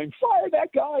mail saying fire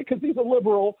that guy because he's a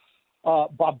liberal,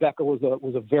 Bob Becker was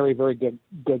a very, very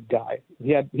good guy. He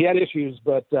had issues,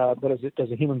 but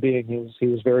as a human being, he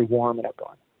was very warm and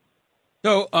outgoing.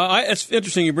 So it's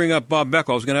interesting you bring up Bob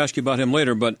Beckel. I was going to ask you about him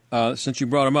later, but since you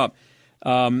brought him up,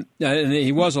 and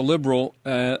he was a liberal.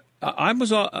 I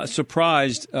was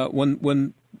surprised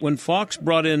when Fox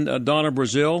brought in Donna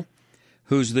Brazile,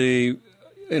 who's the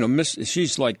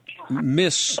she's like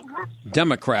Miss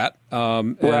Democrat,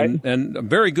 right. and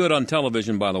very good on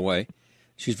television, by the way.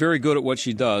 She's very good at what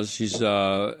she does. She's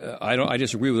I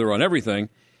disagree with her on everything,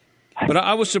 but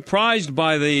I was surprised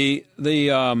by the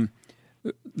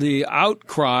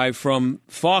outcry from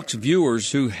Fox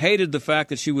viewers who hated the fact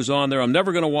that she was on there. I'm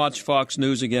never going to watch Fox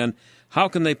News again. How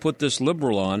can they put this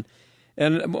liberal on?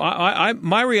 And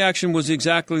my reaction was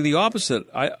exactly the opposite.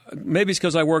 Maybe it's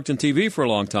because I worked in TV for a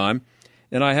long time,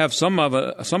 and I have somewhat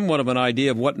of an idea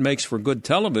of what makes for good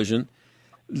television.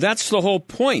 That's the whole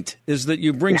point, is that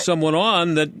you bring someone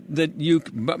on that you,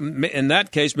 in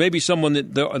that case, maybe someone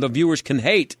that the viewers can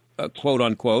hate, quote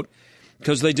unquote,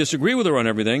 because they disagree with her on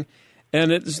everything.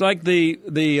 And it's like the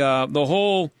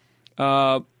whole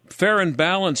fair and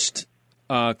balanced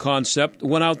concept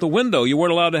went out the window. You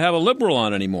weren't allowed to have a liberal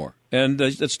on anymore. And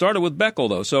it started with Beckel,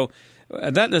 though. So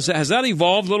has that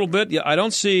evolved a little bit? Yeah,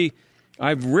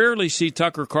 I rarely see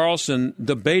Tucker Carlson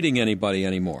debating anybody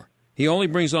anymore. He only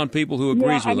brings on people who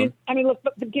agrees with him. I mean, look,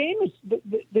 the game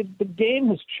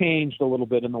has changed a little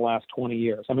bit in the last 20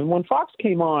 years. I mean, when Fox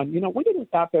came on,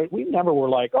 we never were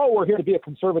like, oh, we're here to be a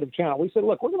conservative channel. We said,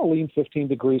 look, we're going to lean 15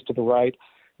 degrees to the right.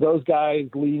 Those guys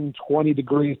lean 20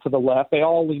 degrees to the left. They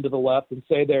all lean to the left and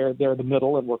say they're the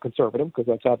middle and we're conservative, because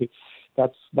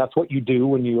that's what you do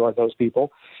when you are those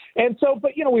people. And so,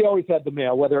 but we always had the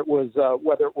male, whether it was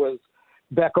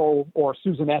Beckel or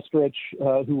Susan Estrich,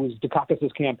 who was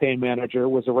Dukakis's campaign manager,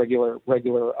 was a regular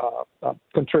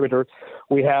contributor.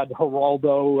 We had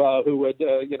Geraldo, who would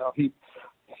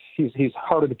he's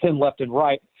harder to pin left and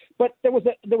right. But there was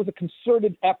a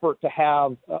concerted effort to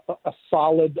have a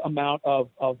solid amount of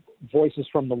voices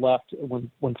from the left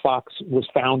when Fox was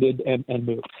founded and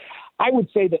moved. I would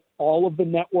say that all of the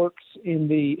networks in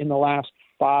the last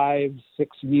 5-6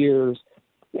 years,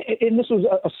 and this was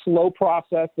a slow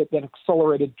process that then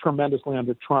accelerated tremendously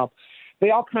under Trump,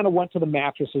 they all kind of went to the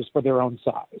mattresses for their own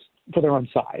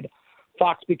side.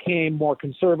 Fox became more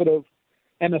conservative.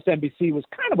 MSNBC was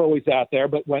kind of always out there,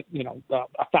 but went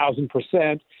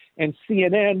 1,000%. And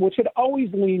CNN, which had always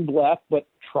leaned left but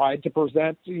tried to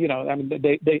present,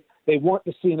 they weren't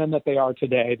the CNN that they are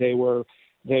today. They were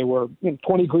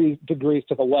 20 degrees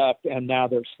to the left, and now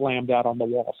they're slammed out on the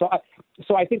wall.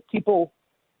 So I think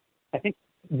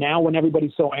now when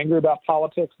everybody's so angry about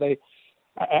politics,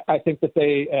 I think that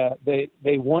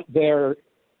they want to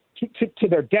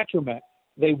their detriment.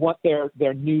 They want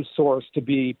their news source to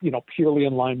be, purely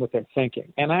in line with their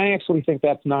thinking. And I actually think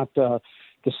that's not the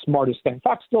smartest thing.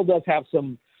 Fox still does have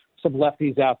some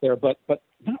lefties out there, but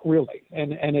not really.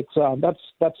 And it's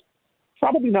that's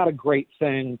probably not a great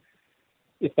thing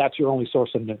if that's your only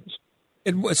source of news.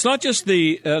 It's not just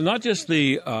the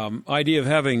idea of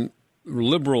having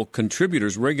liberal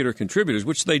contributors, regular contributors,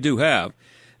 which they do have,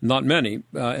 not many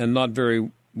and not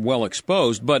very well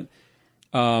exposed, but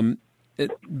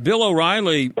Bill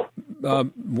O'Reilly,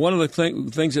 one of the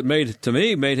things that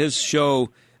made his show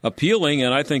appealing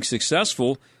and I think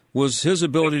successful was his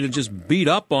ability to just beat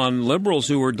up on liberals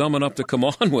who were dumb enough to come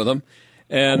on with him,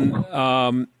 and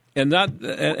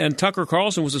Tucker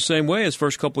Carlson was the same way. His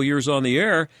first couple of years on the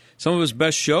air, some of his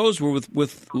best shows were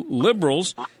with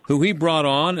liberals who he brought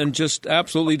on and just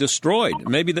absolutely destroyed.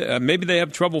 Maybe they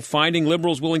have trouble finding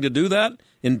liberals willing to do that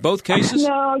in both cases.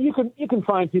 No, you can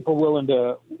find people willing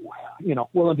to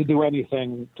do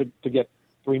anything to get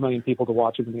 3 million people to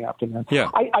watch it in the afternoon.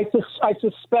 Yeah, I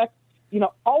suspect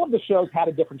all of the shows had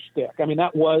a different shtick. I mean,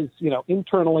 that was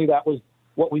internally that was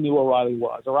what we knew O'Reilly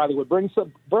was. O'Reilly would bring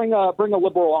a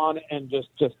liberal on and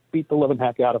just beat the living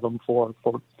heck out of him for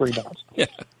 3 minutes. Yeah.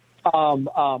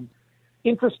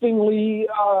 Interestingly,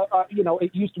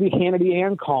 it used to be Hannity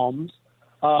and Combs.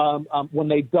 When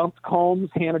they dumped Combs,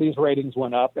 Hannity's ratings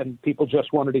went up, and people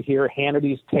just wanted to hear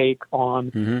Hannity's take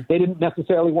on. Mm-hmm. They didn't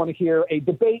necessarily want to hear a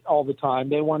debate all the time.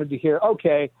 They wanted to hear,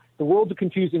 okay, the world's a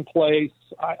confusing place.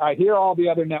 I hear all the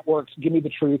other networks. Give me the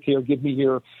truth here. Give me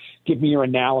your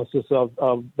analysis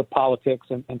of the politics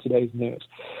and today's news.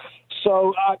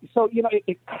 So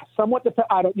it somewhat depends.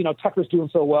 Tucker's doing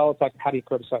so well. It's like, how do you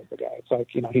criticize the guy? It's like,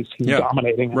 he's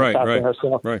dominating out there.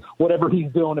 So whatever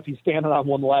he's doing, if he's standing on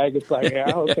one leg, it's like,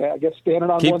 yeah, okay, I guess standing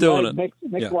on one leg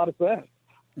makes a lot of sense.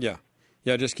 Yeah.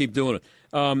 Yeah, just keep doing it.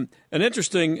 And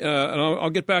interesting, and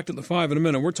I'll get back to the Five in a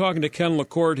minute. We're talking to Ken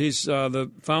LaCourte. He's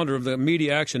the founder of the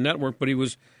Media Action Network, but he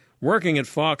was working at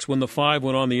Fox when the Five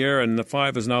went on the air, and the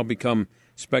Five has now become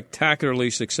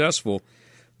spectacularly successful.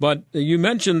 But you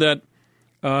mentioned that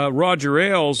Roger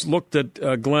Ailes looked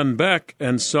at Glenn Beck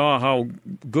and saw how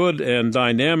good and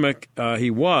dynamic he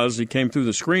was. He came through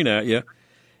the screen at you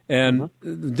and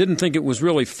didn't think it was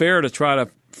really fair to try to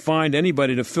find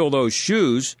anybody to fill those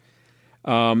shoes.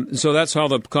 So that's how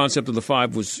the concept of the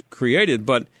Five was created.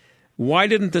 But why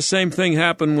didn't the same thing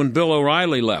happen when Bill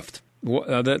O'Reilly left?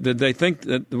 Did they think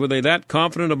were they that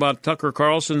confident about Tucker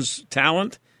Carlson's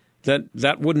talent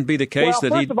that wouldn't be the case?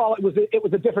 Well, first of all, it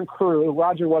was a different crew.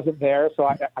 Roger wasn't there, so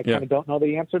I kind of don't know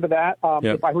the answer to that.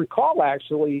 If I recall,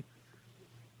 actually,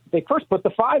 they first put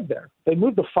the Five there. They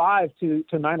moved the Five to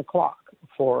 9 o'clock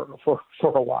for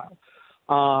a while,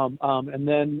 and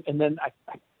then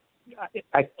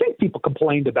I think people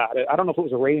complained about it. I don't know if it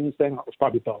was a ratings thing. It was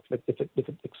probably both. If it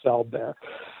excelled there,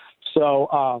 so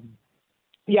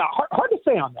hard to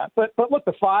say on that. But look,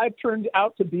 the Five turned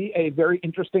out to be a very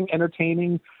interesting,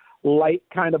 entertaining light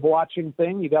kind of watching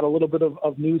thing. You got a little bit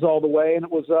of news all the way, and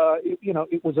it was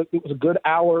a good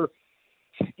hour.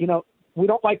 You know, we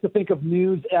don't like to think of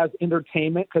news as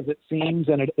entertainment because it seems,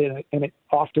 and it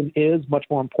often is, much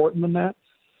more important than that.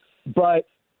 But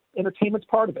entertainment's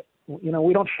part of it. You know,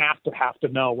 we don't have to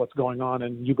know what's going on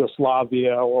in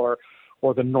Yugoslavia or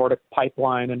the Nordic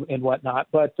pipeline and whatnot.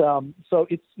 But so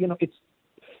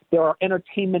there are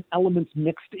entertainment elements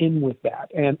mixed in with that,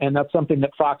 and that's something that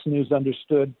Fox News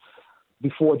understood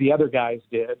before the other guys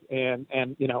did.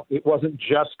 And you know, it wasn't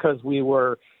just because we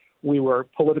were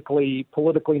politically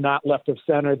not left of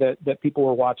center that people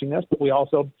were watching us, but we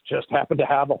also just happened to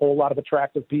have a whole lot of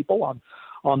attractive people on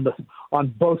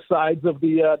both sides of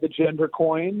the gender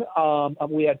coin.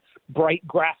 We had bright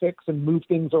graphics and moved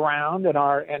things around,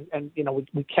 and you know,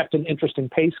 we kept an interesting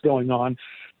pace going on.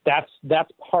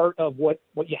 That's part of what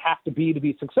you have to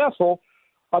be successful.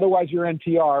 Otherwise, you're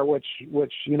NPR, which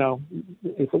you know,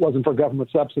 if it wasn't for government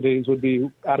subsidies, would be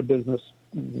out of business.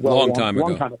 Long time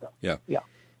ago. Yeah.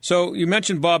 So you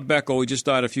mentioned Bob Beckel. He just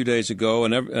died a few days ago,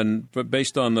 and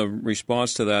based on the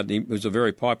response to that, he was a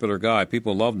very popular guy.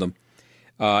 People loved him,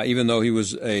 even though he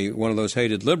was one of those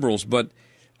hated liberals. But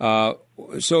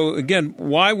so again,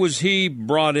 why was he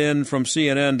brought in from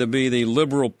CNN to be the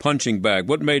liberal punching bag?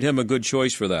 What made him a good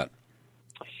choice for that?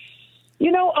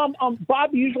 You know,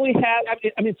 Bob usually had.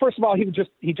 I mean, first of all, he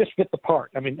just fit the part.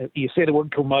 I mean, you say the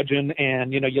word curmudgeon,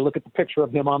 and you know, you look at the picture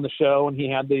of him on the show, and he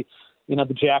had the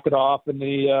jacket off and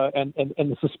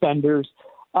the suspenders.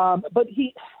 But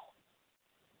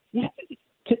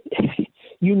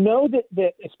you know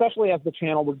that especially as the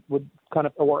channel would kind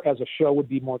of, or as a show would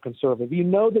be more conservative, you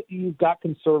know that you got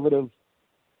conservative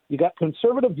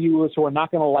viewers who are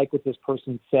not going to like what this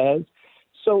person says.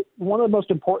 So one of the most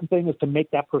important things is to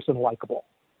make that person likable,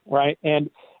 right?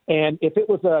 And if it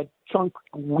was a chunk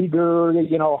Uyghur,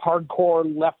 you know, hardcore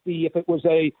lefty, if it was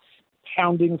a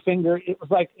pounding finger, it's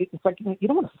like you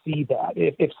don't want to see that.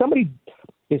 If somebody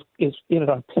is in an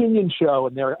opinion show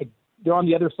and they're on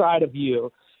the other side of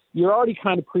you, you're already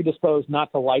kind of predisposed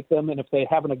not to like them. And if they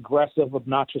have an aggressive,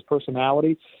 obnoxious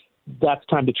personality, that's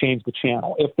time to change the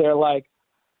channel. If they're like,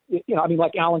 you know, I mean,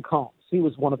 like Alan Combs. He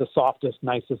was one of the softest,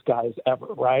 nicest guys ever,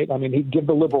 right? I mean, he'd give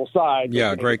the liberal side.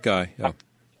 Yeah, great guy.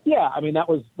 Yeah, I mean, that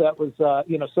was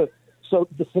you know, so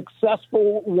the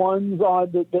successful ones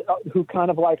who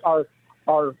kind of like are,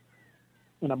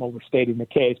 and I'm overstating the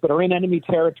case, but are in enemy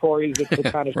territories to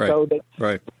kind of show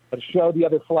show the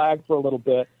other flag for a little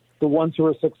bit. The ones who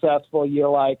are successful, you're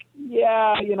like,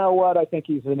 yeah, you know what? I think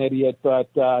he's an idiot, but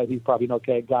he's probably an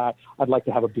okay guy. I'd like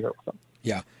to have a beer with him.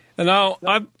 Yeah. And now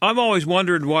I've always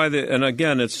wondered why and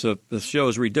again, the show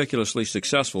is ridiculously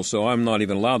successful, so I'm not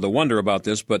even allowed to wonder about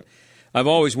this, but I've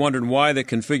always wondered why the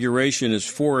configuration is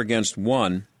 4 against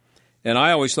 1, and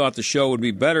I always thought the show would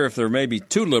be better if there may be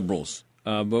 2 liberals.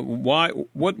 But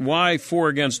why 4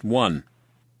 against 1?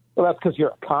 Well, that's because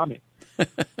you're a commie.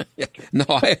 No,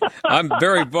 I'm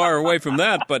very far away from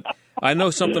that, but I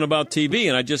know something about TV,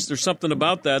 and there's something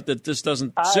about that just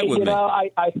doesn't sit with me.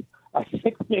 I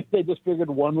think maybe they just figured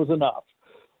 1 was enough.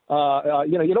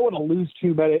 You know, you don't want to lose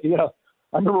too many. You know,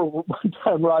 I remember one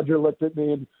time Roger looked at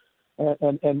me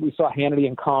and we saw Hannity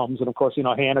and Combs, and of course, you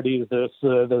know, Hannity is this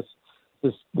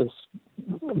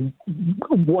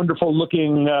wonderful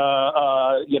looking,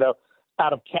 you know,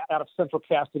 out of central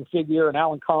casting figure, and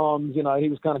Alan Combs, you know, he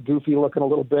was kind of goofy looking a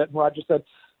little bit. And Roger said,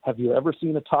 "Have you ever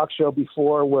seen a talk show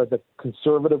before where the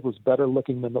conservative was better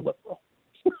looking than the liberal?"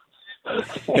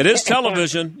 It is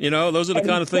television, you know. Those are the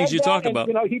kind of things you talk about.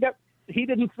 You know, he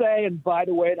didn't say, and by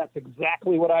the way, that's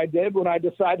exactly what I did when I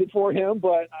decided for him.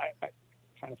 But I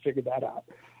kind of figured that out.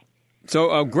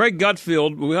 So Greg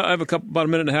Gutfeld, we have about a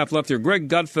minute and a half left here. Greg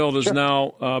Gutfeld is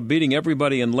now beating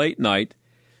everybody in late night,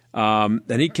 and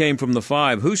he came from the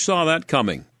 5. Who saw that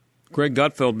coming? Greg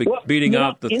Gutfeld beating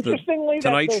out the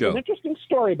Tonight Show. There's an interesting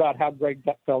story about how Greg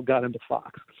Gutfeld got into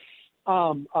Fox.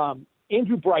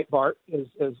 Andrew Breitbart,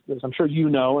 as I'm sure you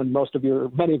know, and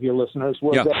many of your listeners,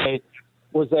 was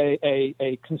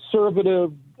a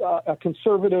conservative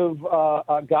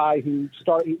guy who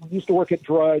used to work at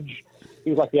Drudge. He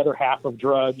was like the other half of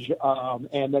Drudge,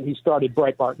 and then he started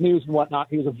Breitbart News and whatnot.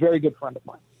 He was a very good friend of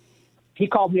mine. He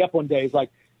called me up one day. He's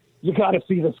like, "You got to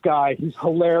see this guy. He's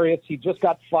hilarious. He just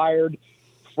got fired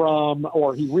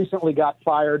he recently got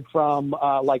fired from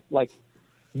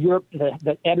Europe,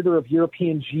 the editor of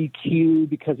European GQ,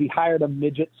 because he hired a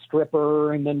midget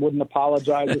stripper and then wouldn't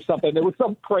apologize or something. There was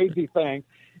some crazy thing.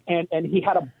 And he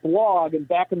had a blog, and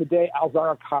back in the day, Al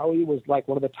Zarqawi was like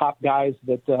one of the top guys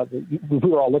that we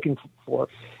were all looking for.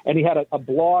 And he had a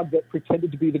blog that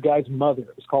pretended to be the guy's mother.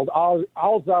 It was called Al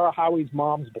Zarqawi's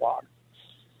Mom's Blog.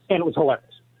 And it was hilarious.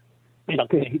 You know,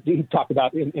 he talked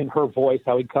about in her voice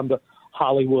how he'd come to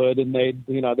Hollywood and they'd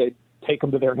take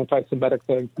him to their anti-Semitic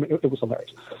thing. I mean, it was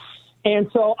hilarious.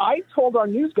 And so I told our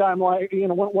news guy, I'm like,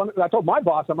 I told my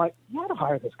boss, I'm like, you got to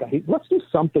hire this guy. Let's do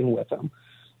something with him.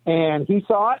 And he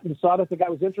saw it and saw that the guy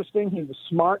was interesting. He was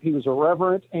smart. He was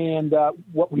irreverent. And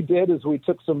what we did is we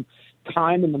took some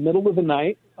time in the middle of the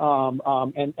night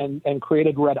and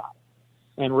created Red Eye.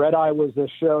 And Red Eye was a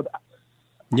show that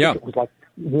it was like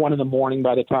 1 a.m.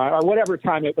 by the time, or whatever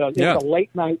time it was. It was a late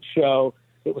night show.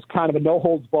 It was kind of a no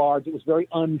holds barred. It was very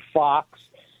un-Fox.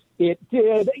 It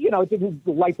didn't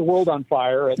light the world on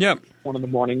fire at 1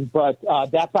 a.m, but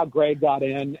that's how Greg got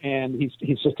in, and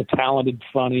he's just a talented,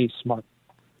 funny, smart.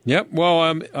 Yep. Well,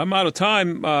 I'm out of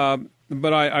time,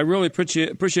 but I really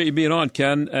appreciate you being on,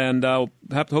 Ken, and I'll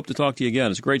hope to talk to you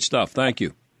again. It's great stuff. Thank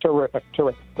you. Terrific.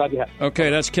 Glad you had it. Okay,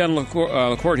 that's Ken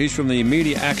LaCourte. He's from the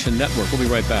Media Action Network. We'll be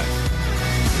right back.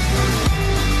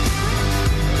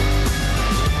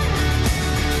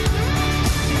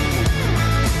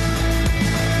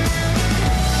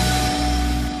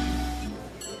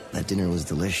 That dinner was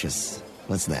delicious.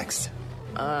 What's next?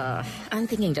 I'm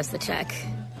thinking just the check.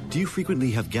 Do you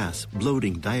frequently have gas,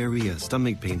 bloating, diarrhea,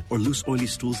 stomach pain, or loose oily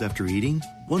stools after eating?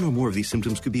 One or more of these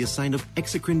symptoms could be a sign of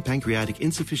exocrine pancreatic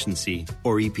insufficiency,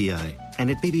 or EPI, and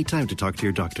it may be time to talk to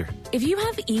your doctor. If you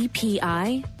have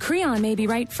EPI, Creon may be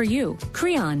right for you.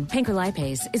 Creon,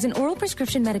 pancrelipase, is an oral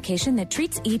prescription medication that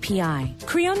treats EPI.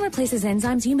 Creon replaces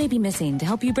enzymes you may be missing to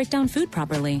help you break down food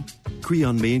properly.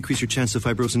 Creon may increase your chance of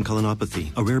fibrosing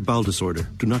colonopathy, a rare bowel disorder.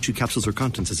 Do not chew capsules or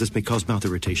contents as this may cause mouth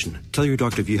irritation. Tell your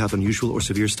doctor if you have unusual or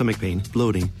severe stomach pain,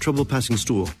 bloating, trouble passing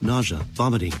stool, nausea,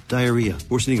 vomiting, diarrhea,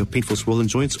 worsening of painful swollen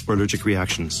joints, or allergic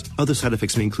reactions. Other side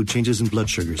effects may include changes in blood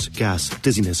sugars, gas,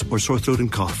 dizziness, or sore throat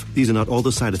and cough. These are not all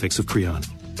the side effects of Creon.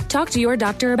 Talk to your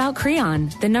doctor about Creon,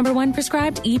 the #1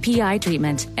 prescribed EPI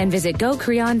treatment, and visit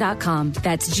gocreon.com.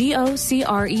 That's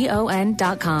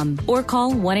GOCREON.com. Or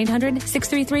call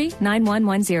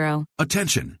 1-800-633-9110.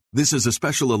 Attention! This is a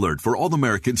special alert for all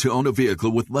Americans who own a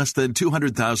vehicle with less than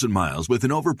 200,000 miles with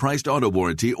an overpriced auto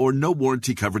warranty or no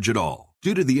warranty coverage at all.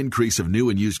 Due to the increase of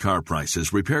new and used car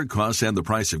prices, repair costs, and the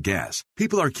price of gas,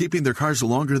 people are keeping their cars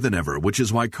longer than ever, which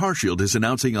is why CarShield is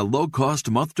announcing a low-cost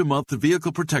month-to-month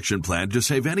vehicle protection plan to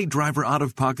save any driver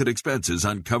out-of-pocket expenses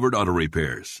on covered auto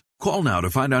repairs. Call now to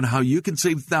find out how you can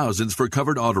save thousands for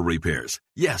covered auto repairs.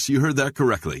 Yes, you heard that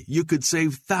correctly. You could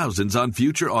save thousands on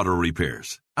future auto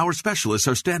repairs. Our specialists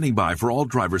are standing by for all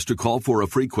drivers to call for a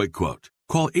free quick quote.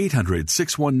 Call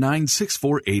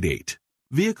 800-619-6488.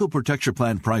 Vehicle Protection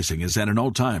Plan pricing is at an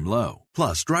all-time low.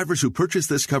 Plus, drivers who purchase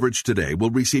this coverage today will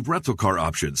receive rental car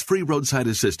options, free roadside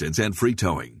assistance, and free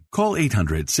towing. Call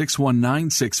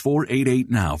 800-619-6488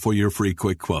 now for your free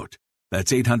quick quote.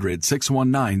 That's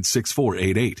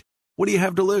 800-619-6488. What do you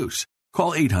have to lose?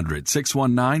 Call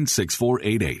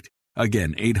 800-619-6488.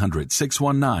 Again,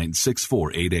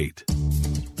 800-619-6488.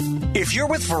 If you're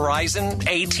with Verizon,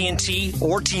 AT&T,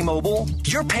 or T-Mobile,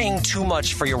 you're paying too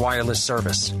much for your wireless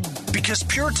service. Because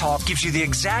Pure Talk gives you the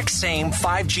exact same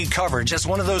 5G coverage as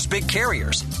one of those big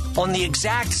carriers on the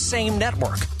exact same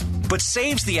network, but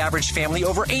saves the average family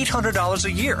over $800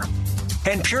 a year.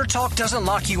 And Pure Talk doesn't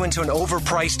lock you into an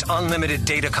overpriced unlimited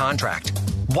data contract.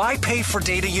 Why pay for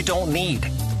data you don't need?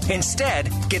 Instead,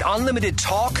 get unlimited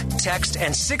talk, text,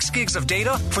 and 6 gigs of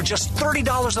data for just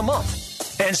 $30 a month.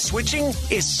 And switching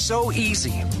is so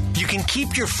easy. You can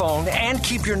keep your phone and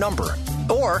keep your number,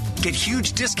 or get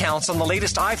huge discounts on the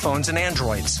latest iPhones and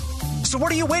Androids. So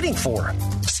what are you waiting for?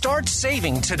 Start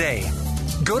saving today.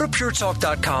 Go to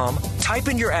puretalk.com, type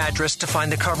in your address to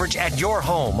find the coverage at your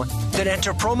home, then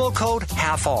enter promo code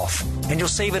HALFOFF, and you'll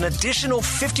save an additional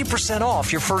 50%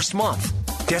 off your first month.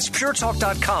 That's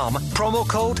puretalk.com, promo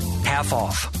code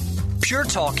HALFOFF. Pure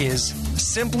Talk is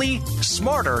simply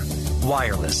smarter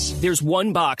wireless. There's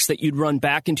one box that you'd run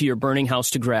back into your burning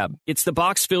house to grab. It's the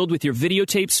box filled with your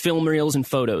videotapes, film reels, and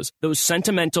photos. Those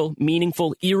sentimental,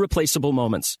 meaningful, irreplaceable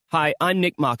moments. Hi, I'm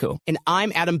Nick Mako. And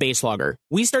I'm Adam Baselogger.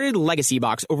 We started Legacy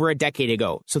Box over a decade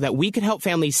ago so that we could help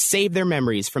families save their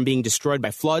memories from being destroyed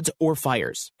by floods or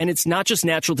fires. And it's not just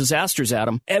natural disasters,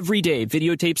 Adam. Every day,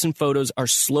 videotapes and photos are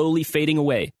slowly fading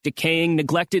away, decaying,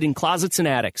 neglected in closets and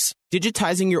attics.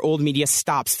 Digitizing your old media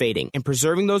stops fading and and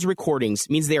preserving those recordings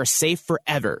means they are safe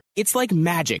forever. It's like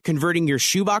magic, converting your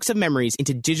shoebox of memories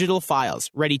into digital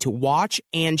files, ready to watch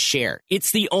and share.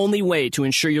 It's the only way to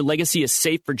ensure your legacy is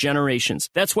safe for generations.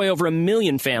 That's why over 1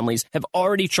 million families have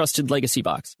already trusted Legacy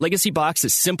Box. Legacy Box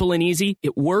is simple and easy,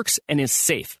 it works, and is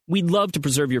safe. We'd love to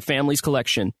preserve your family's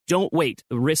collection. Don't wait.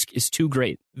 The risk is too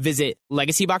great. Visit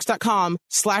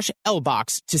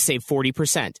legacybox.com/LBOX to save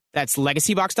 40%. That's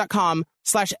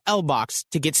legacybox.com/LBOX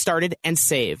to get started and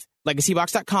save.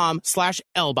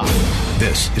 legacybox.com/LBOX.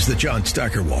 This is the John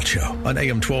Steigerwald Show on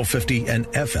AM 1250 and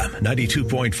FM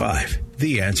 92.5.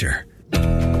 The Answer.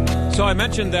 So I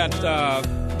mentioned that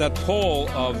that poll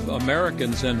of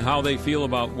Americans and how they feel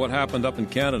about what happened up in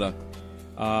Canada.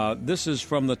 This is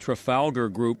from the Trafalgar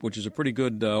Group, which is a pretty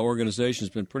good organization.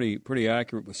 It's been pretty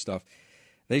accurate with stuff.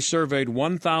 They surveyed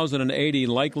 1,080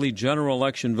 likely general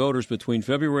election voters between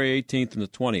February 18th and the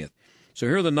 20th. So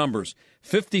here are the numbers.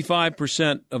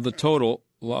 55% of the total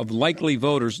of likely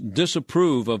voters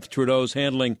disapprove of Trudeau's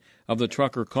handling of the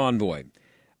trucker convoy.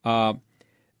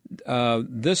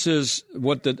 This is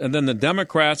what and then the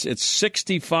Democrats, it's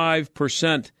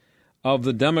 65% of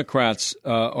the Democrats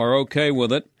are okay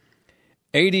with it.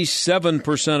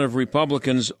 87% of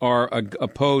Republicans are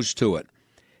opposed to it.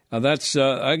 That's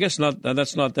I guess not.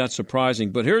 That's not that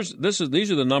surprising. But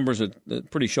these are the numbers that are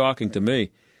pretty shocking to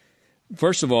me.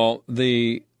 First of all,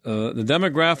 the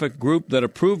demographic group that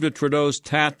approved of Trudeau's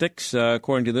tactics,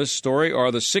 according to this story,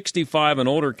 are the 65 and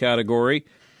older category,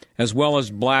 as well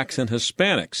as blacks and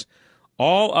Hispanics.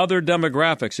 All other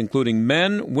demographics, including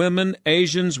men, women,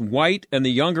 Asians, white, and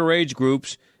the younger age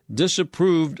groups,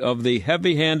 disapproved of the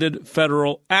heavy-handed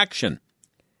federal action.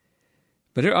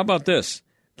 But here, how about this?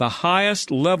 The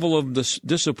highest level of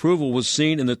disapproval was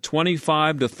seen in the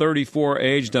 25 to 34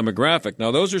 age demographic. Now,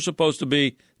 those are supposed to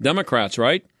be Democrats,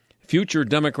 right? Future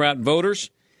Democrat voters.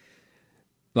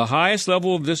 The highest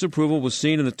level of disapproval was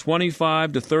seen in the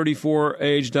 25 to 34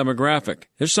 age demographic.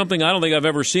 There's something I don't think I've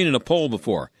ever seen in a poll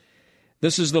before.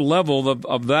 This is the level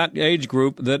of that age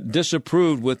group that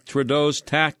disapproved with Trudeau's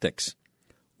tactics.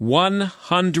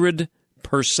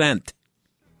 100%.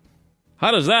 How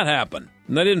does that happen?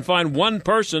 And they didn't find one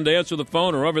person to answer the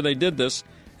phone or however they did this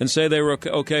and say they were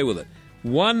okay with it.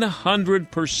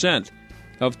 100%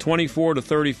 of 24 to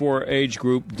 34 age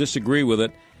group disagree with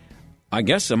it. I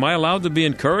guess, am I allowed to be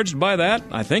encouraged by that?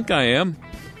 I think I am.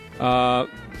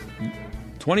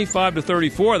 25 to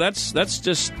 34,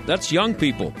 that's young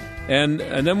people. And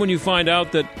then when you find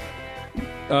out that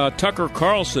Tucker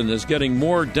Carlson is getting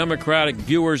more Democratic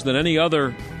viewers than any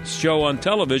other show on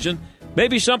television,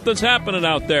 maybe something's happening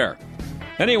out there.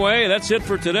 Anyway, that's it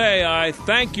for today. I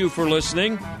thank you for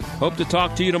listening. Hope to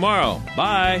talk to you tomorrow.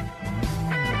 Bye.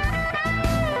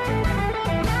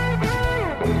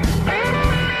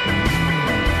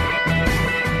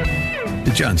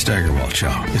 The John Steigerwald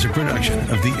Show is a production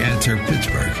of The Answer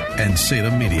Pittsburgh and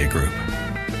Salem Media Group.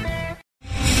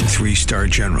 3-star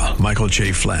General Michael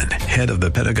J. Flynn, head of the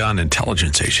Pentagon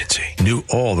Intelligence Agency, knew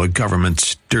all the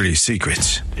government's dirty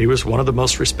secrets. He was one of the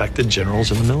most respected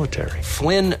generals in the military.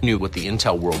 Flynn knew what the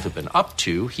intel world had been up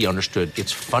to. He understood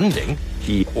its funding.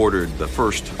 He ordered the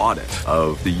first audit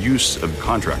of the use of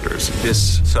contractors.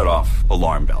 This set off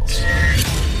alarm bells.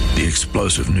 The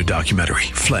explosive new documentary,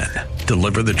 Flynn,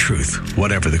 Deliver the Truth,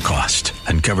 Whatever the Cost,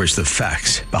 uncovers the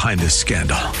facts behind this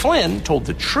scandal. Flynn told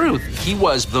the truth. He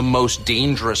was the most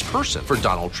dangerous person for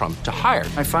Donald Trump to hire.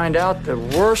 I find out the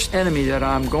worst enemy that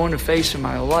I'm going to face in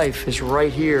my life is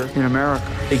right here in America.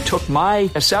 They took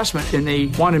my assessment and they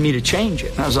wanted me to change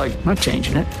it. And I was like, I'm not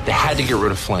changing it. They had to get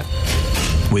rid of Flynn.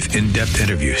 With in-depth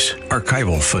interviews,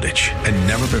 archival footage, and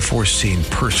never-before-seen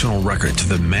personal records of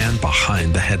the man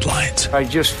behind the headlines. I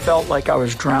just felt like I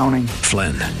was drowning.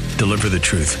 Flynn, Deliver the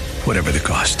Truth, Whatever the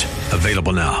Cost.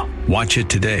 Available now. Watch it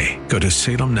today. Go to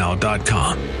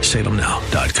salemnow.com.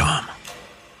 salemnow.com.